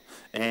we go.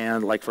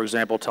 And like, for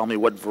example, tell me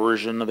what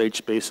version of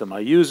HBase am I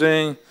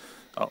using.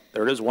 Oh,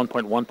 there it is,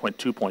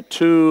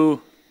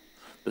 1.1.2.2.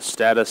 The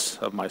status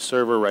of my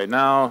server right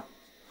now.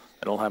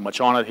 I don't have much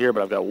on it here,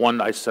 but I've got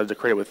one. I decided to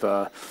create it with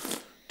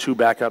 2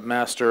 backup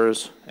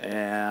masters.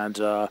 And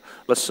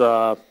let's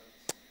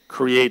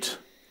create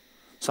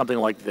something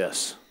like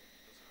this.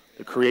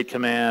 The create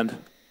command.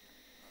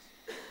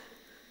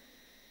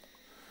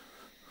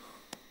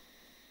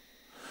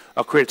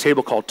 I'll create a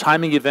table called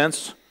timing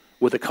events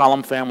with a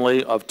column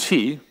family of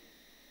T.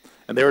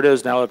 And there it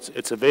is. Now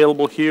it's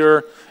available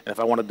here. And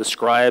if I want to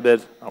describe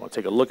it, I want to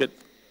take a look at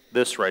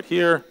this right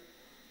here.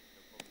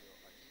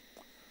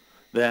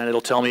 Then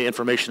it'll tell me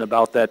information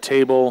about that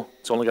table.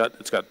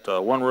 It's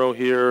got 1 row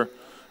here.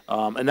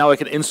 And now I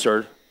can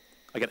insert.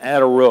 I can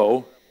add a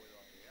row.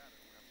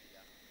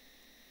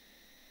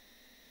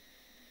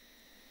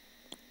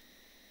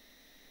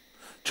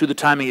 To the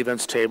timing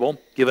events table,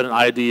 give it an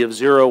ID of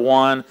 0,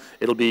 1.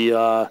 It'll be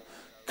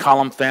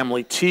column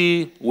family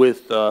T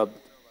with the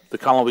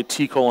column will be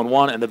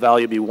T:1 and the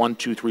value will be 1,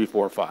 2, 3,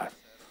 4, 5.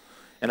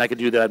 And I can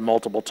do that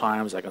multiple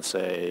times. I can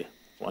say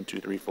 1, 2,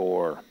 3,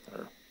 4,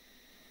 or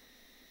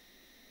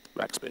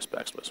backspace,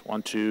 backspace.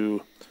 1,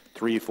 2,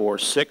 3, 4,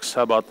 6.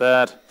 How about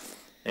that?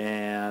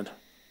 And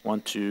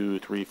 1, 2,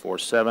 3, 4,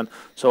 7.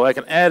 So I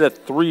can add it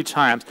 3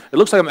 times. It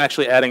looks like I'm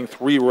actually adding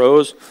 3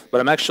 rows,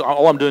 but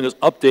all I'm doing is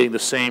updating the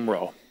same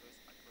row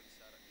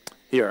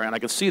here. And I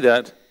can see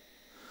that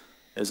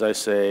as I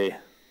say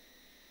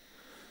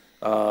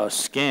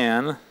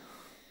scan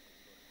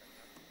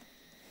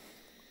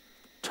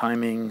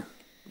timing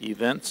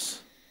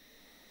events.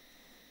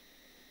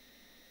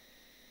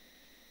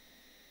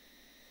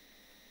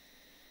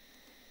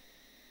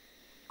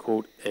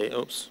 Quote A,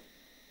 oops,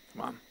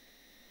 come on.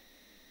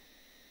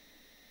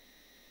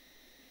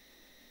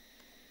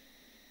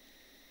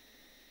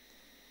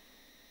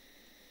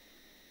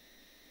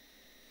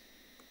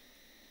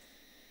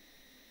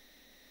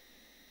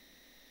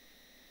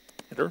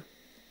 Enter.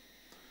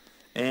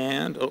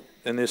 And, oh,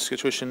 in this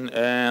situation,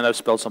 and I've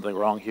spelled something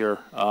wrong here.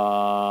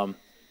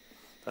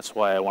 That's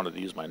why I wanted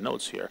to use my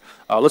notes here.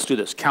 Let's do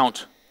this,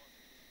 count.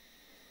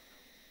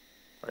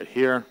 Right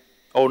here.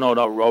 Oh, no,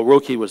 row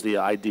key was the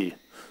ID.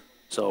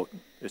 So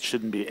it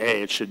shouldn't be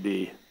A, it should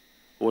be,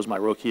 what was my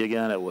row key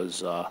again? It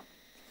was 1,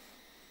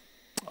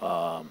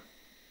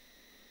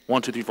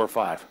 2, 3, 4,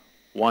 5.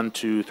 1,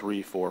 2,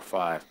 3, 4,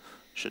 5.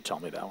 Should tell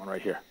me that one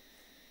right here.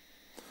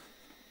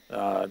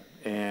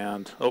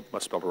 And, oh, I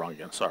spelled it wrong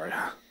again, sorry.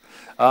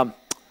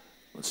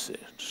 Let's see,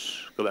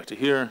 just go back to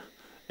here.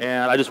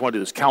 And I just want to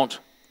do this, count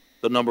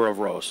the number of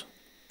rows.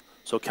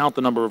 So count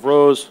the number of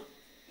rows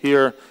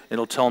here, and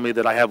it'll tell me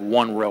that I have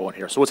 1 row in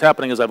here. So what's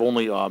happening is I've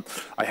only, it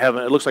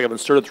looks like I've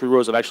inserted 3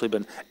 rows. I've actually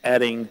been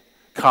adding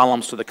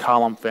columns to the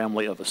column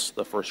family of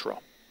the first row.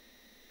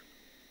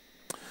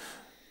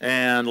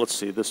 And let's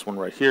see, this one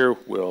right here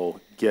will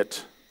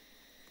get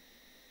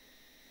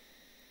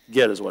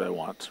is what I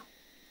want.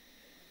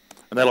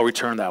 And that'll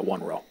return that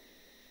 1 row.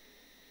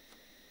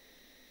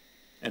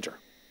 Enter.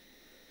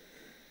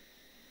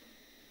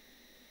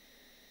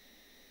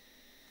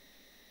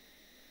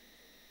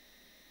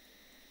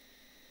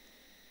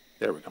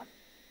 There we go.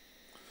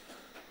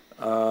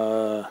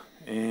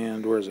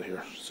 And where is it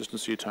here?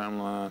 Consistency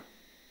timeline.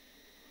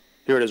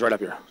 Here it is, right up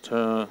here.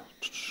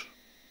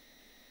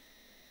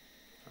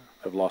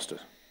 I've lost it.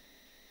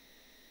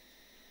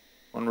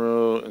 1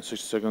 row in 60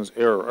 seconds.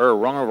 Error.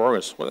 Wrong of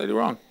August. What did I do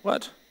wrong?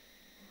 What?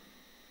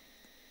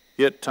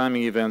 Get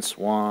timing events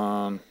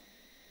 1.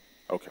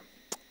 Okay.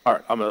 All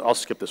right. I'll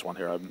skip this one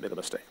here. I made a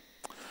mistake.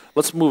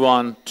 Let's move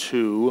on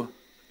to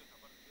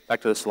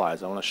back to the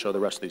slides. I want to show the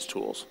rest of these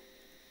tools.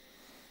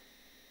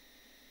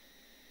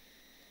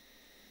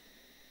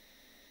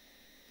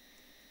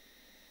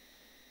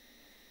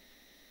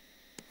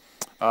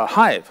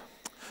 Hive.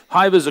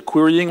 Hive is a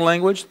querying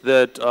language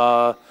that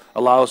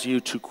allows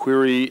you to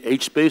query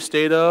HBase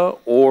data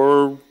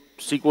or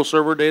SQL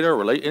Server data,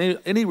 or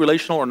any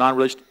relational or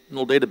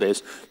non-relational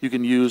database you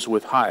can use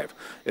with Hive.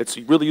 It's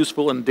really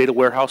useful in data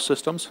warehouse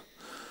systems.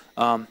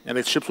 And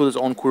it ships with its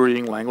own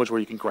querying language where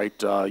you can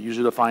write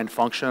user-defined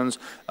functions.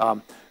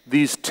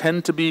 These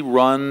tend to be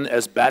run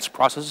as batch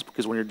processes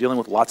because when you're dealing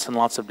with lots and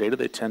lots of data,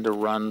 they tend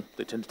to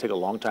take a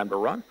long time to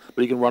run.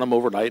 But you can run them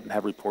overnight and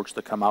have reports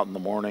that come out in the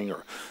morning,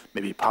 or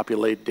maybe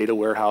populate data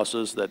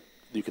warehouses that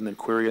you can then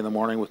query in the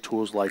morning with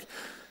tools like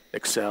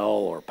Excel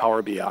or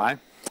Power BI.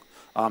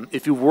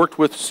 If you've worked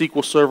with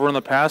SQL Server in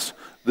the past,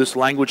 this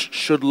language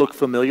should look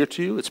familiar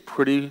to you. It's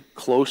pretty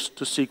close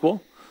to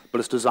SQL, but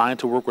it's designed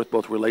to work with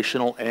both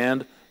relational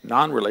and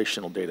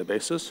non-relational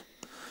databases.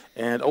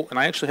 And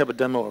I actually have a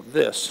demo of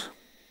this.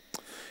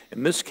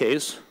 In this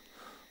case,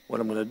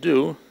 what I'm going to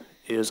do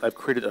is I've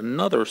created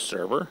another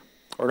server,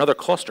 or another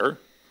cluster,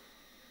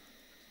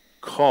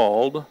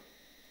 called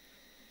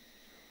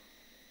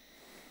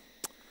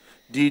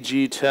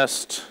DG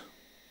test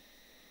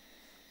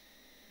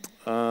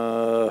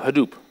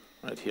Hadoop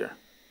right here.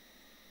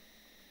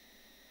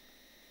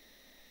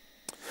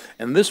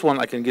 And this one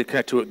I can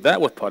connect to it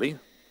that with PuTTY.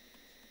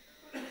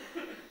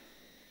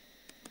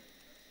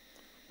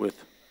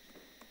 With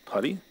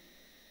PuTTY.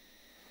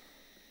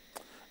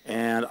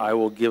 And I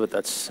will give it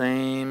that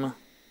same,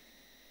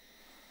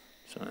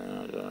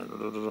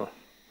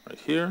 right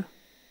here,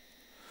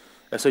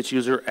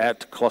 shuser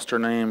at cluster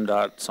name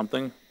dot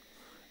something.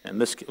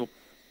 And this,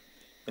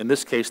 in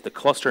this case, the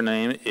cluster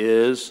name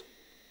is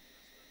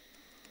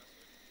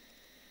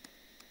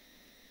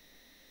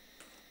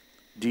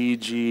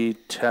DG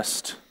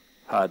test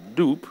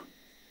Hadoop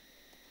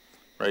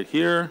right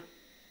here.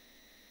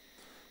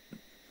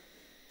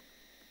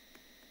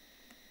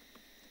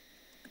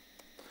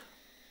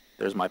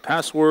 There's my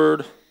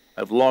password.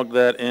 I've logged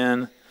that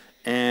in.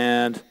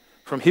 And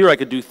from here I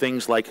could do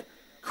things like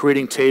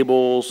creating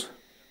tables.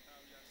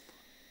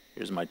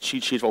 Here's my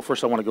cheat sheet. Well,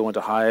 first I want to go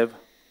into Hive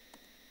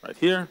right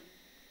here.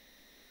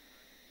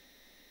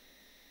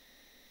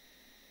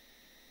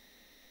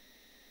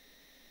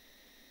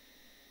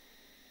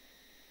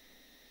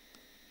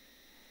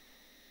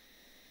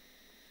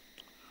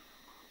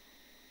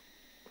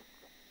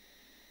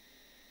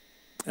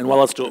 And while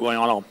that's going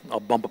on, I'll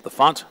bump up the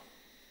font.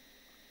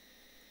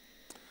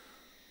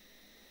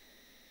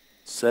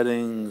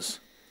 Settings,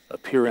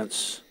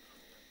 appearance,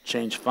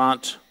 change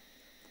font.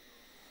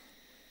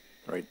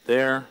 Right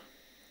there.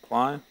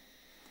 Apply.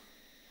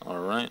 All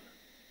right.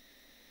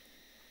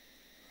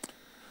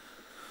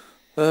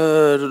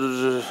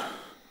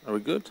 Are we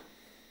good?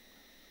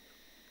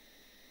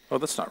 Oh,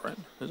 that's not right,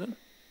 is it?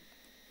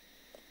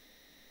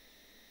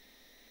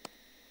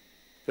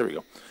 There we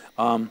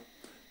go.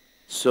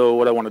 So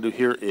what I want to do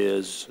here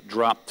is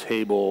drop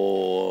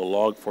table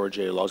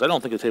log4j logs. I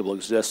don't think the table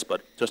exists,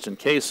 but just in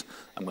case,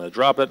 I'm going to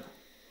drop it.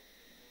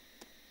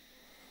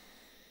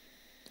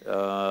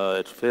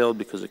 It failed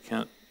because it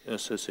can't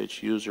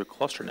SSH user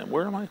cluster name.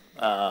 Where am I?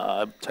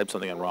 I typed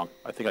something in wrong.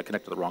 I think I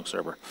connected to the wrong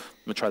server.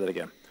 Let me try that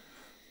again.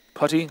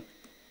 PuTTY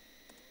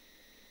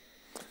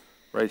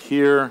right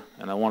here,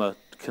 and I want to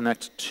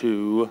connect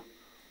to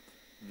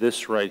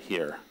this right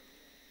here.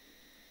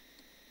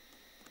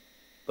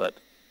 But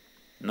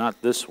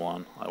not this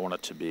one. I want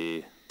it to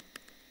be,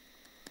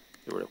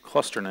 get rid of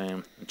cluster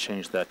name and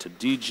change that to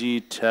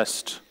DG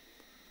test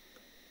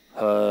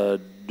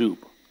Hadoop.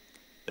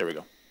 There we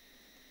go.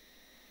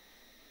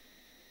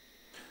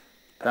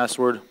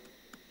 Password.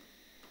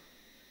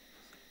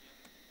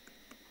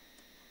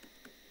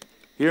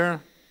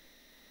 Here.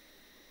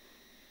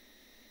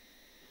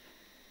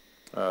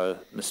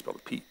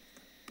 Misspelled P.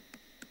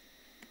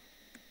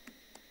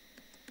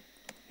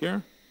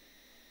 Here.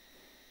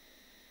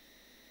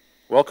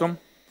 Welcome.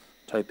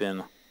 Type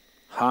in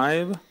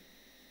Hive.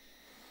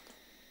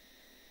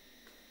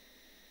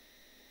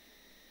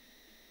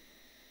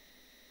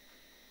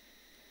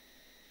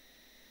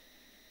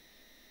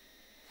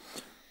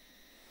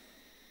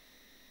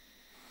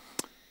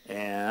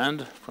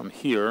 And from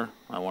here,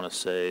 I want to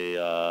say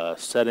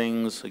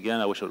settings.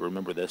 Again, I wish I would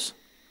remember this.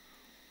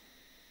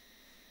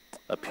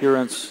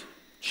 Appearance,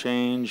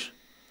 change,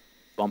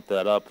 bump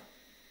that up.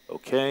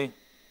 OK.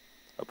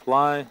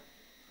 Apply.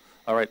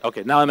 All right,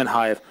 okay, now I'm in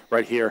Hive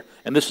right here,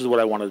 and this is what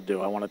I wanted to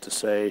do. I wanted to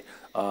say,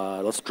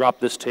 let's drop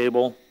this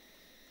table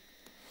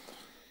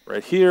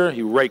right here.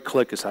 You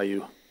right-click is how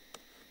you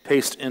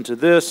paste into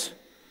this.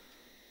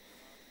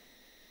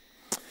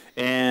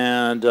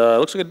 And it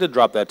looks like I did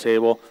drop that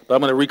table, but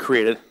I'm going to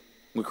recreate it.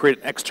 I'm going to create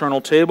an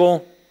external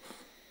table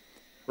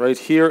right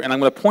here, and I'm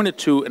going to point it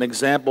to an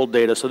example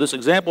data. So this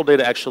example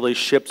data actually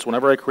ships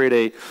whenever I create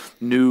a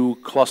new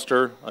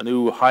cluster, a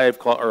new Hive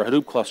or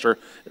Hadoop cluster.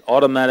 It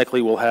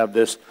automatically will have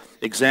this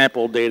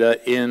example data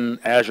in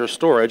Azure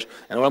storage.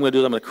 And what I'm going to do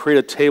is I'm going to create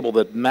a table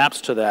that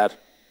maps to that,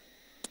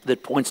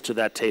 that points to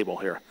that table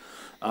here.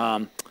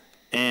 Then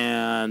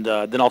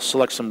I'll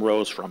select some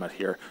rows from it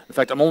here. In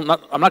fact, I'm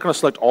not going to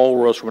select all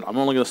rows from it. I'm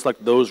only going to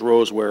select those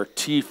rows where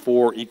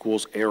T4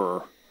 equals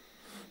error.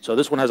 So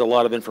this one has a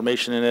lot of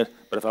information in it,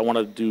 but if I want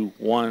to do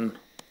one,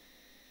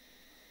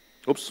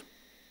 oops,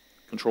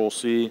 Control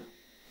C,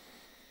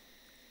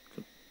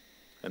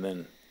 and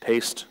then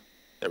paste.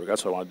 There we go,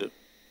 that's what I want to do.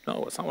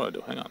 No, that's not what I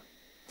do, hang on.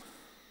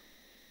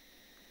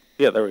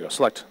 Yeah, there we go,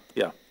 select,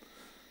 yeah.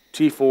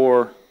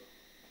 T4,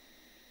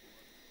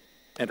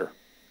 enter,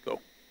 go.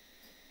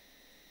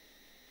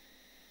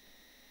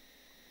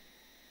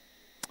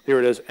 Here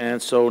it is,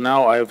 and so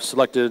now I've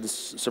selected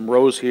some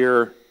rows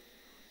here.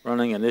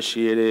 Running,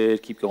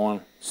 initiated, keep going,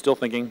 still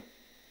thinking.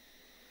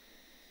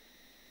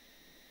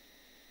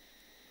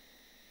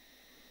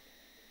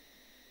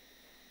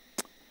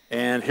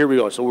 And here we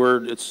go.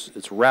 So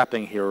it's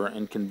wrapping here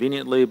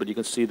inconveniently, but you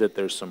can see that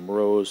there's some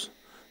rows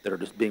that are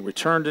just being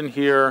returned in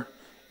here.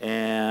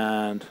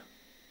 And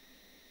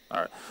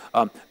all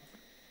right.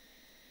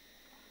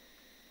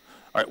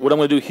 All right, what I'm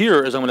going to do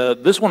here is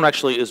this one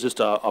actually is just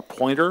a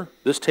pointer.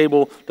 This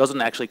table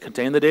doesn't actually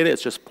contain the data,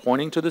 it's just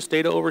pointing to this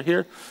data over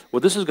here.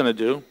 What this is going to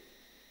do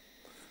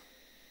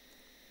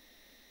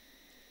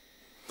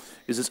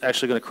is it's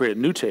actually going to create a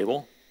new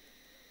table.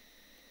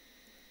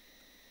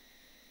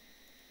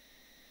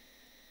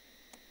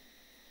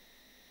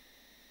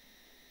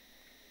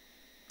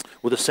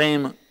 With the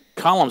same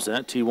columns in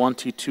it, T1,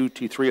 T2,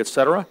 T3,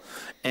 etc.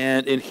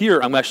 And in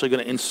here, I'm actually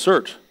going to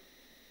insert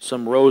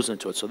some rows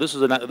into it. So this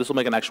will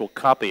make an actual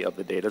copy of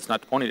the data. It's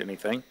not pointing to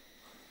anything.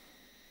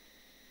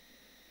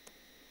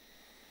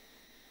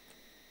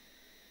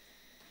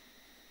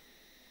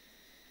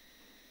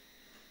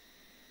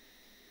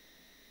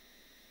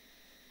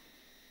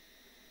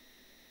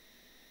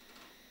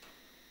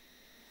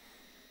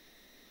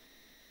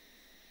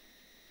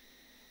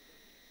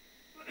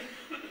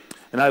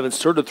 And I've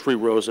inserted 3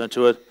 rows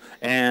into it.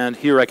 And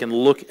here I can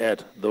look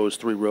at those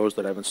 3 rows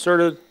that I've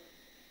inserted.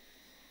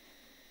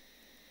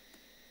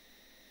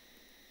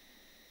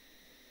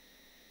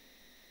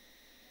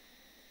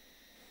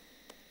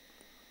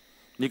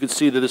 You can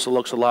see that this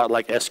looks a lot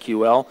like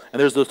SQL. And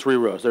there's the 3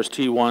 rows. There's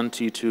T1,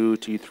 T2,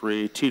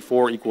 T3.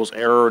 T4 equals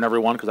error in every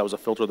one because that was a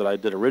filter that I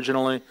did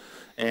originally.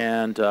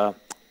 And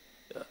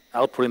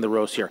outputting the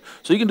rows here.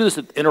 So you can do this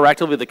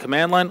interactively with the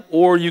command line,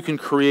 or you can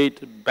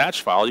create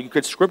batch files. You can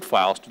create script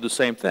files to do the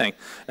same thing.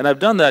 And I've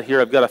done that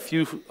here. I've got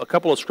a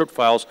couple of script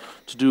files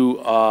to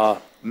do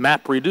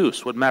map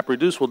reduce. What map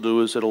reduce will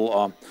do is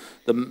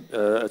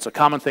it's a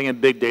common thing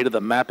in big data.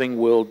 The mapping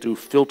will do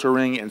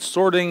filtering and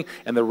sorting,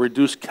 and the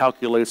reduce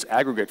calculates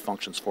aggregate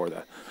functions for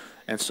that.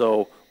 And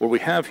so what we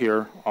have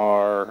here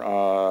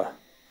are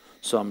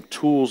some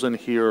tools in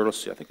here.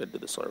 Let's see, I think I did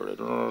this already.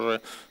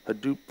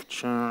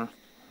 Hadoop.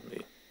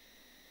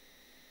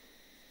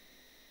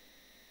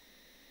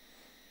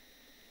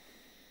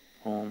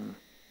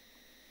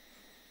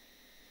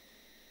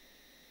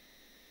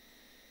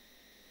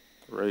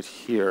 Right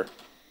here,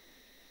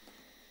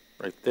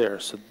 right there.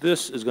 So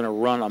this is going to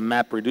run a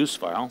map reduce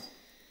file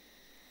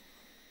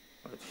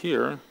right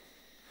here,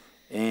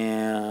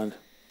 and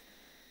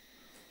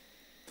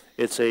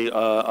it's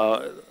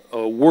a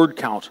word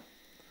count.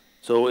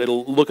 So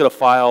it'll look at a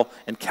file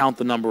and count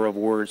the number of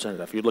words in it.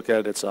 If you look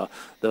at it,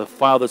 the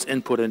file that's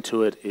input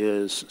into it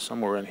is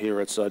somewhere in here.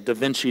 It's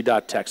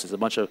davinci.txt. It's a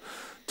bunch of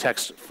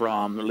text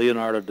from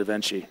Leonardo da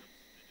Vinci.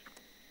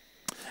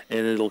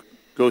 And it'll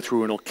go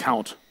through and it'll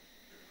count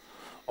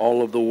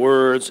all of the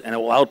words, and it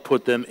will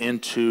output them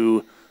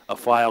into a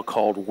file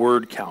called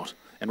word count.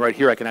 And right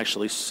here I can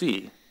actually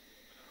see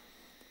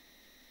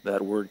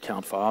that word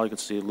count file. You can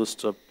see it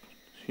lists up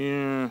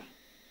here.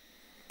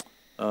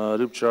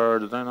 Hadoop Giard,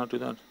 did I not do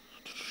that?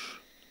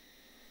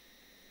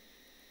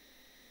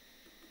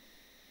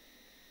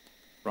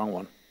 Wrong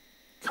one.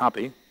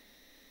 Copy.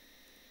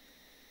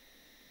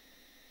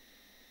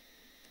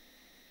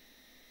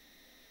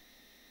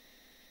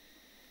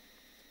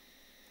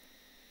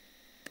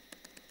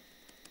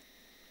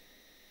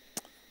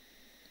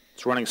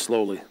 It's running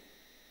slowly.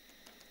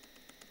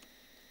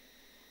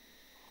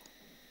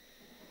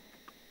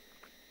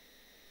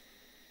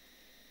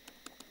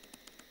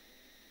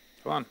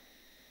 Come on.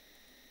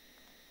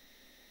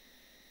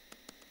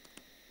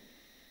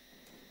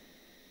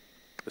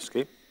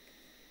 Escape.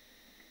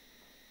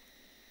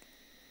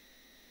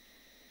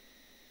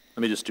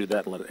 Let me just do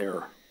that and let it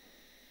error.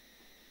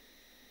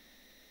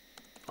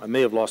 I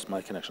may have lost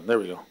my connection. There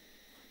we go.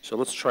 So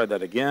let's try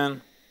that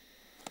again.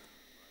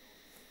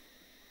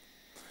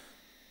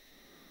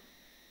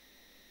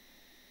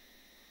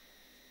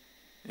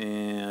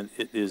 And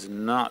it is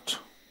not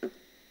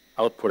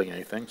outputting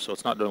anything, so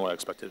it's not doing what I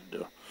expected it to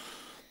do.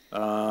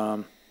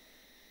 I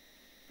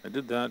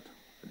did that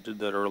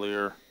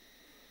earlier.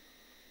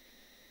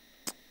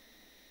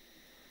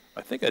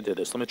 I think I did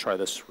this. Let me try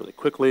this really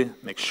quickly.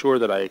 Make sure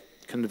that I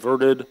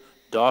converted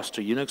DOS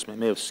to Unix. I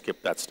may have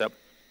skipped that step.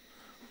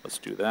 Let's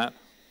do that.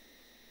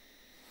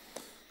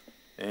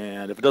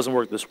 And if it doesn't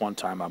work this one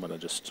time, I'm going to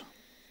just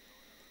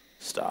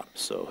stop.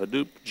 So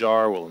Hadoop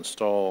jar will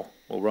install,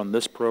 we'll run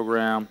this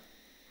program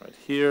right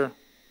here.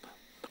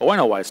 Oh, I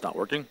know why it's not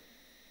working.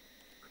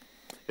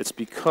 It's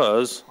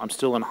because I'm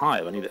still in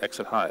Hive. I need to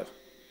exit Hive.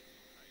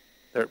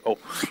 There, oh,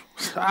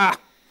 ah!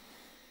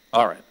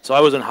 All right, so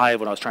I was in Hive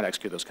when I was trying to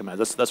execute those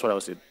commands. That's what I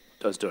was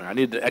doing. I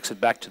needed to exit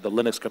back to the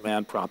Linux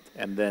command prompt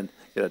and then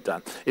get it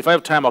done. If I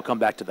have time, I'll come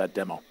back to that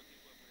demo.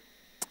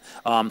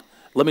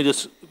 Let me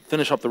just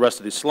finish up the rest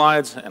of these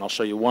slides, and I'll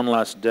show you one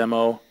last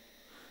demo.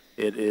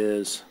 It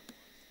is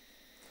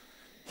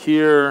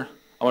here.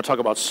 I want to talk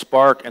about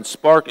Spark, and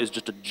Spark is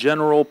just a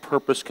general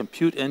purpose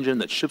compute engine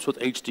that ships with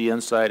HD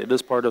inside. It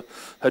is part of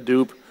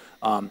Hadoop,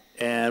 and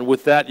And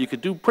with that, you could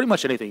do pretty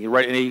much anything. You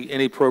write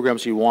any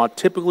programs you want.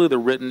 Typically, they're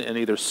written in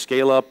either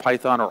Scala,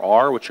 Python, or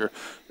R, which are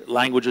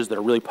languages that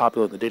are really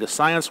popular in the data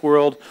science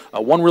world.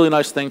 One really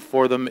nice thing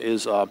for them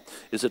is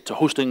it to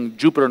hosting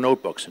Jupyter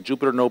notebooks. And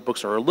Jupyter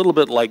notebooks are a little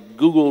bit like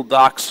Google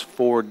Docs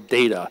for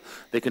data.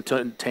 They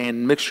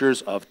contain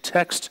mixtures of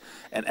text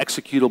and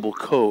executable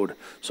code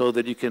so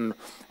that you can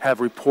have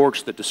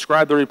reports that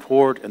describe the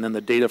report and then the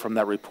data from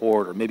that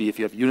report. Or maybe if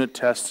you have unit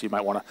tests, you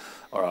might want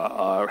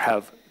to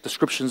have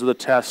descriptions of the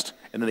test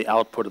and then the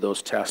output of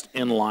those tests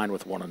in line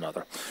with one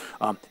another.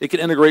 It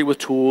can integrate with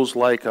tools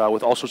like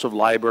with all sorts of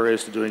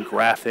libraries to doing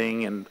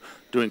graphing and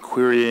doing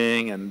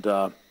querying and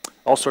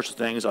all sorts of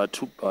things,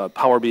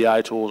 Power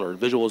BI tools or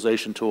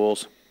visualization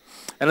tools.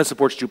 And it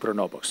supports Jupyter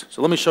notebooks.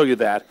 So let me show you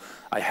that.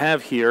 I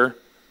have here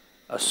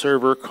a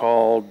server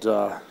called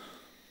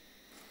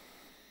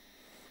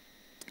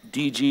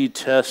DG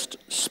Test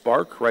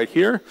Spark right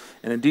here.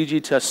 And in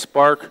DG Test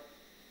Spark,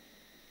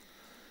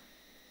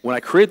 when I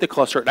create the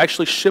cluster, it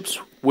actually ships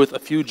with a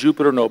few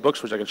Jupyter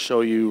notebooks, which I can show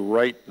you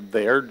right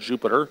there,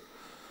 Jupyter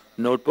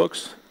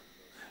notebooks.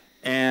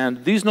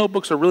 And these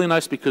notebooks are really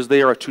nice because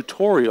they are a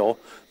tutorial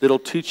that'll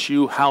teach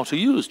you how to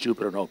use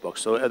Jupyter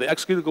notebooks. So the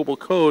executable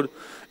code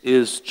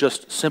is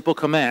just simple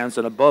commands,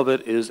 and above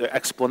it is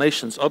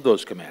explanations of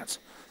those commands.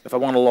 If I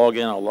want to log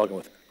in, I'll log in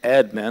with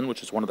admin,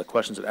 which is one of the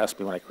questions it asked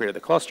me when I created the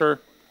cluster.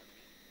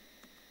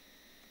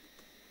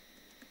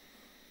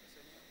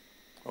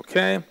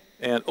 Okay,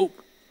 and oh,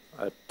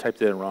 I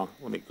typed it in wrong.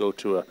 Let me go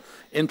to a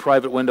in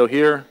private window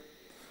here,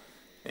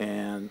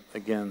 and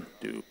again,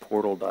 do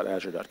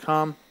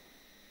portal.azure.com.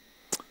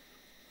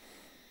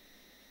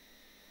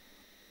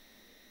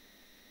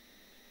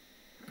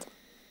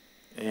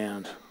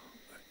 And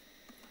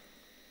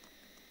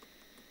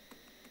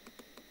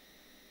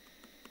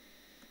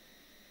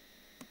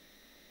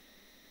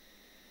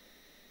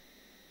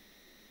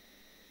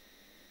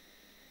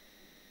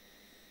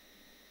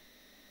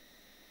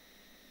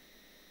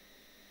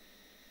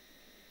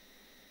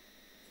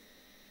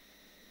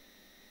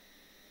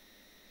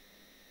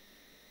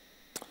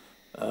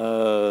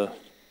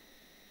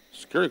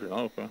security,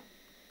 oh, okay.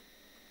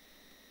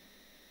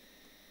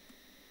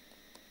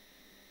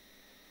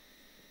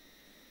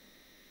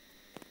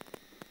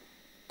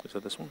 Is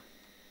that this one?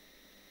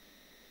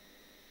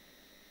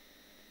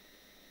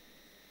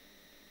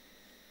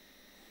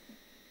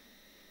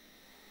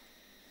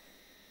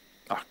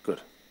 Ah, good.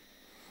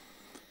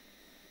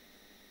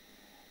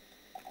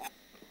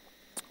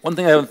 One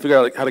thing I haven't figured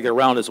out how to get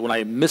around is when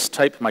I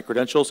mistype my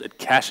credentials, it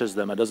caches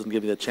them. It doesn't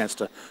give me the chance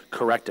to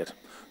correct it.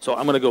 So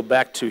I'm going to go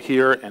back to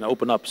here and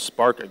open up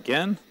Spark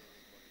again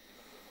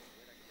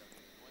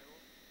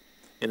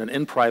in an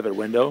in-private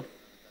window.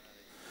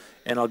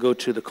 And I'll go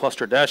to the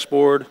cluster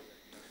dashboard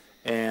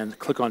and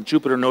click on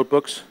Jupyter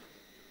Notebooks.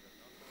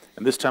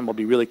 And this time I'll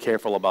be really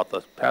careful about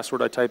the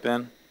password I type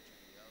in.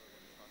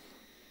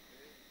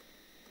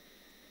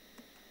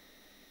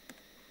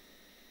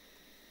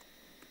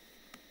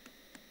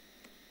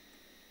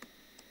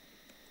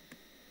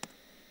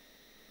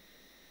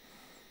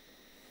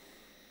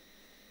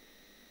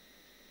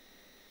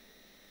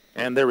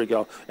 And there we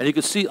go. And you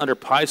can see under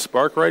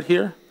PySpark right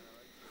here,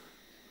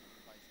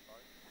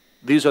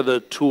 these are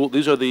the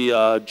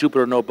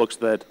Jupyter notebooks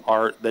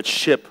that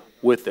ship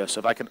with this.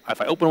 If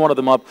I open one of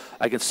them up,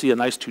 I can see a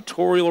nice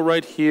tutorial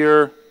right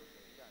here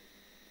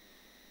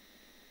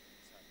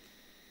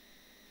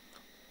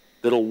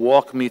that'll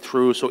walk me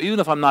through. So even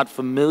if I'm not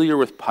familiar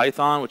with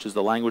Python, which is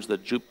the language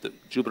that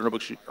Jupyter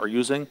notebooks are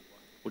using,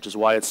 which is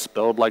why it's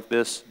spelled like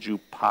this,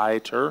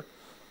 Jupyter.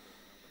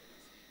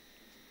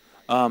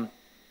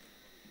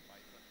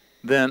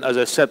 Then, as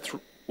I said,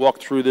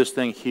 walk through this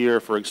thing here,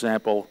 for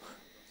example,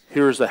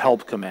 here's the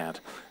help command.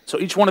 So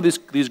each one of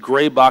these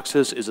gray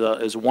boxes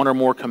is one or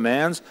more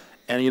commands,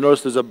 and you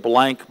notice there's a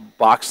blank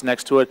box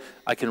next to it.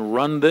 I can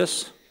run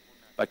this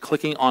by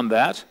clicking on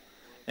that,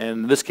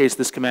 and in this case,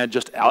 this command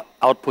just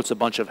outputs a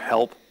bunch of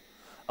help.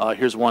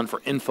 Here's one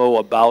for info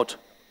about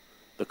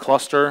the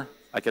cluster.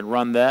 I can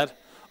run that.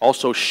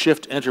 Also,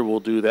 Shift-Enter will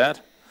do that.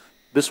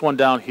 This one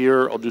down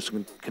here, I'll do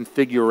some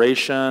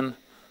configuration.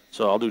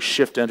 So I'll do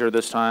Shift-Enter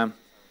this time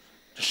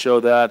to show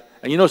that.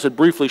 And you notice it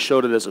briefly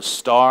showed it as a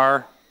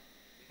star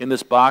in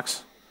this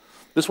box.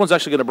 This one's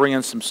actually going to bring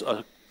in some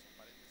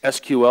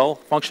SQL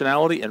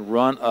functionality and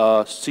run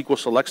a SQL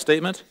select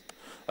statement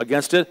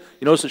against it.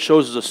 You notice it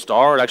shows as a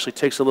star. It actually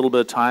takes a little bit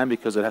of time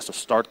because it has to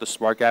start the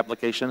Spark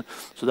application.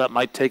 So that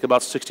might take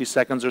about 60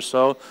 seconds or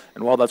so.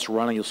 And while that's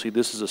running, you'll see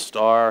this is a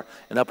star.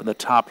 And up in the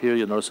top here,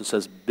 you'll notice it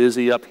says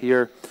busy up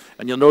here.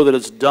 And you'll know that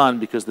it's done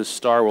because this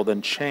star will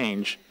then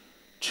change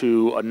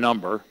to a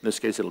number. In this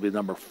case, it'll be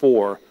number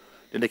 4,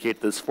 to indicate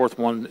this fourth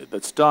one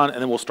that's done,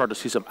 and then we'll start to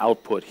see some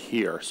output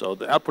here. So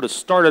the output has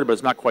started, but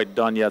it's not quite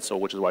done yet, so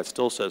which is why it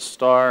still says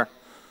star.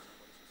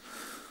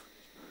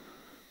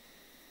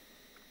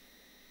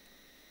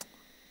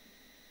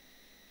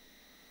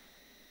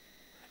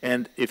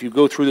 And if you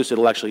go through this,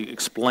 it'll actually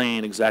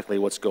explain exactly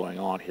what's going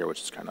on here,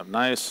 which is kind of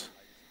nice.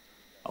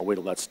 I'll wait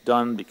till that's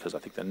done because I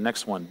think the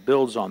next one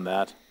builds on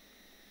that.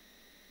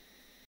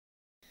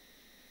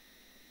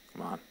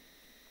 Come on.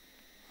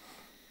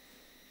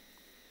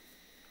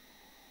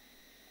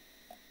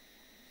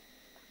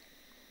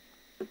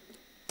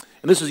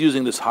 And this is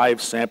using this Hive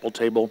sample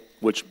table,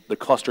 which the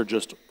cluster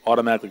just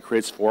automatically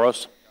creates for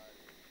us.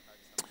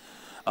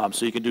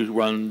 So you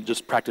can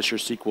just practice your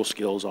SQL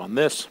skills on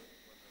this.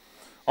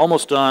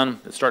 Almost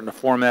done. It's starting to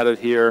format it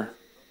here.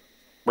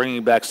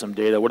 Bringing back some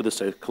data. What did this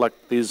say?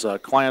 Collect these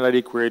client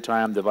ID, query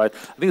time, device. I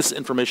think this is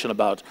information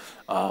about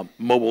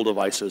mobile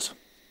devices.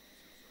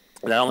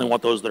 And I only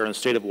want those that are in the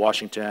state of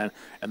Washington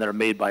and that are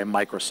made by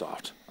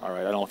Microsoft. All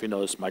right, I don't know if you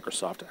know this,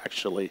 Microsoft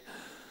actually.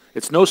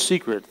 It's no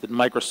secret that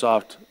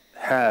Microsoft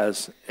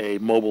has a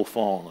mobile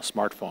phone, a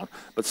smartphone,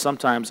 but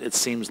sometimes it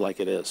seems like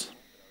it is.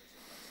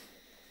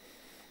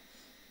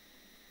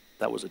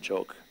 That was a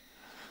joke.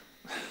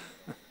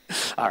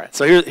 All right,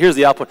 so here's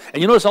the output.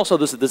 And you notice also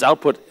this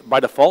output,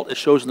 by default, it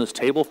shows in this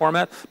table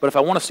format, but if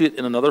I want to see it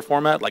in another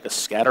format, like a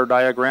scatter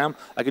diagram,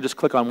 I could just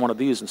click on one of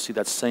these and see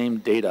that same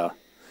data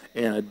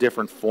in a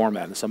different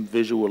format, in some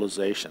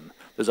visualization.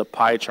 There's a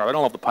pie chart. I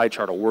don't know if the pie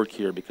chart will work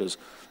here because,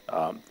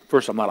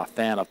 first, I'm not a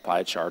fan of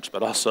pie charts,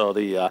 but also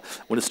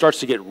when it starts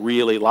to get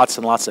really lots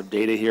and lots of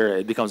data here,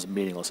 it becomes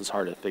meaningless. It's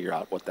hard to figure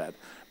out what that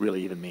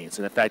really even means.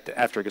 And in fact,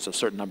 after it gets a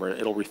certain number,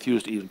 it'll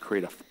refuse to even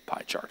create a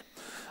pie chart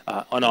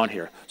on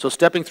here. So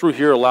stepping through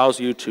here allows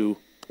you to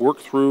work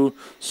through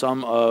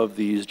some of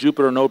these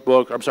Jupyter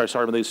Notebook,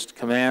 these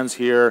commands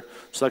here,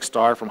 select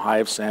star from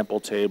Hive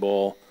sample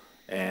table,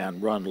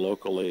 and run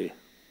locally,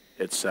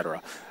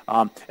 etc.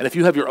 And if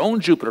you have your own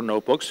Jupyter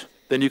Notebooks,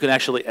 then you can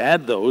actually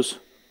add those,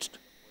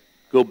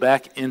 go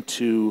back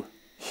into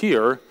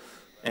here,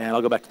 and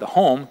I'll go back to the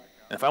home.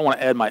 And if I want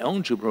to add my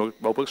own Jupyter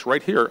Notebooks,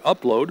 right here,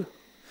 upload.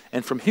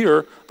 And from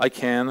here, I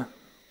can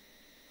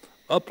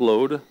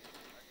upload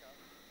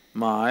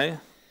my,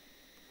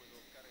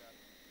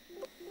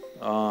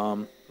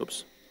 I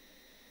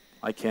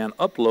can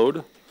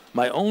upload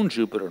my own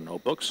Jupyter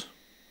Notebooks,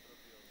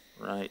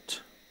 right,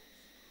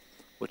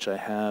 which I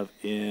have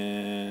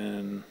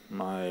in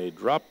my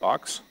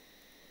Dropbox,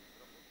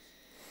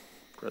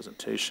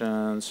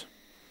 presentations,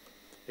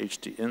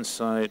 HD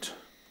Insight,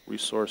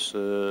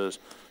 resources,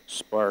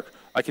 Spark.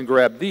 I can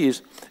grab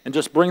these and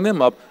just bring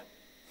them up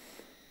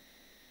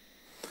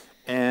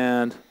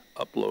and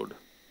upload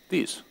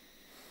these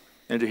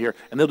into here.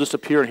 And they'll just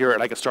appear in here,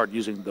 and I can start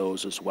using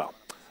those as well.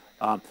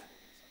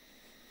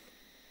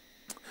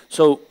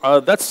 Those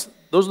are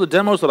the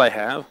demos that I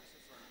have.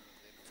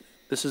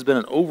 This has been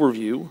an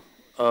overview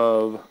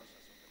of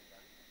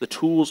the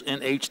tools in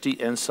HD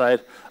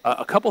Insight.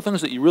 A couple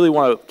things that you really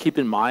want to keep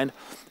in mind.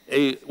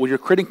 When you're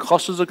creating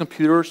clusters of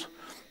computers,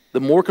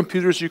 the more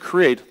computers you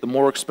create, the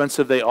more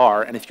expensive they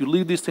are. And if you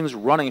leave these things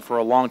running for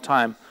a long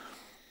time,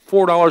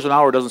 $4 an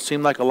hour doesn't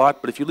seem like a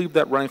lot, but if you leave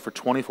that running for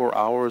 24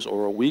 hours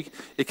or a week,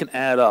 it can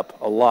add up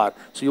a lot.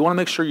 So you want to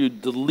make sure you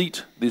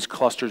delete these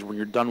clusters when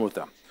you're done with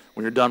them,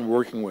 when you're done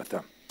working with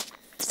them.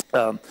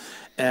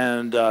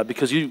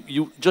 Because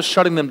you just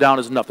shutting them down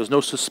is enough. There's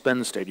no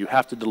suspend state. You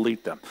have to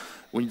delete them.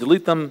 When you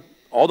delete them,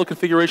 all the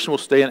configuration will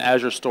stay in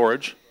Azure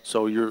storage,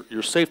 so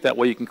you're safe that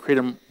way. You can create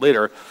them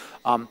later.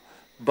 And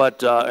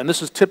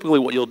this is typically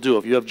what you'll do.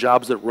 If you have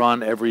jobs that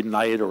run every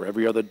night or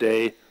every other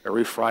day,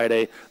 every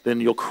Friday,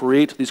 then you'll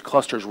create these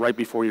clusters right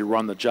before you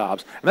run the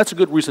jobs. And that's a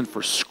good reason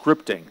for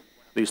scripting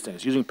these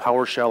things, using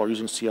PowerShell or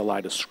using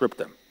CLI to script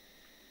them.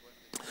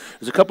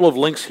 There's a couple of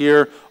links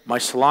here. My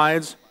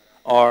slides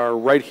are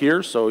right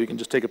here, so you can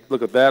just take a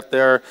look at that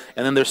there.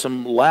 And then there's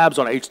some labs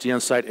on HD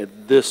Insight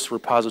at this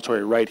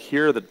repository right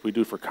here that we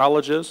do for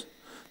colleges.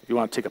 If you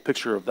want to take a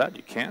picture of that,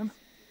 you can.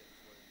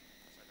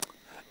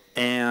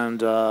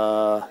 And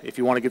if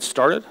you want to get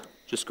started,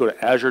 just go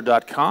to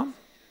azure.com.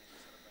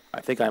 I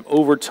think I'm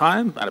over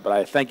time, but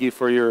I thank you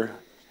for your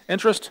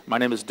interest. My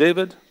name is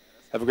David.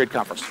 Have a great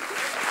conference.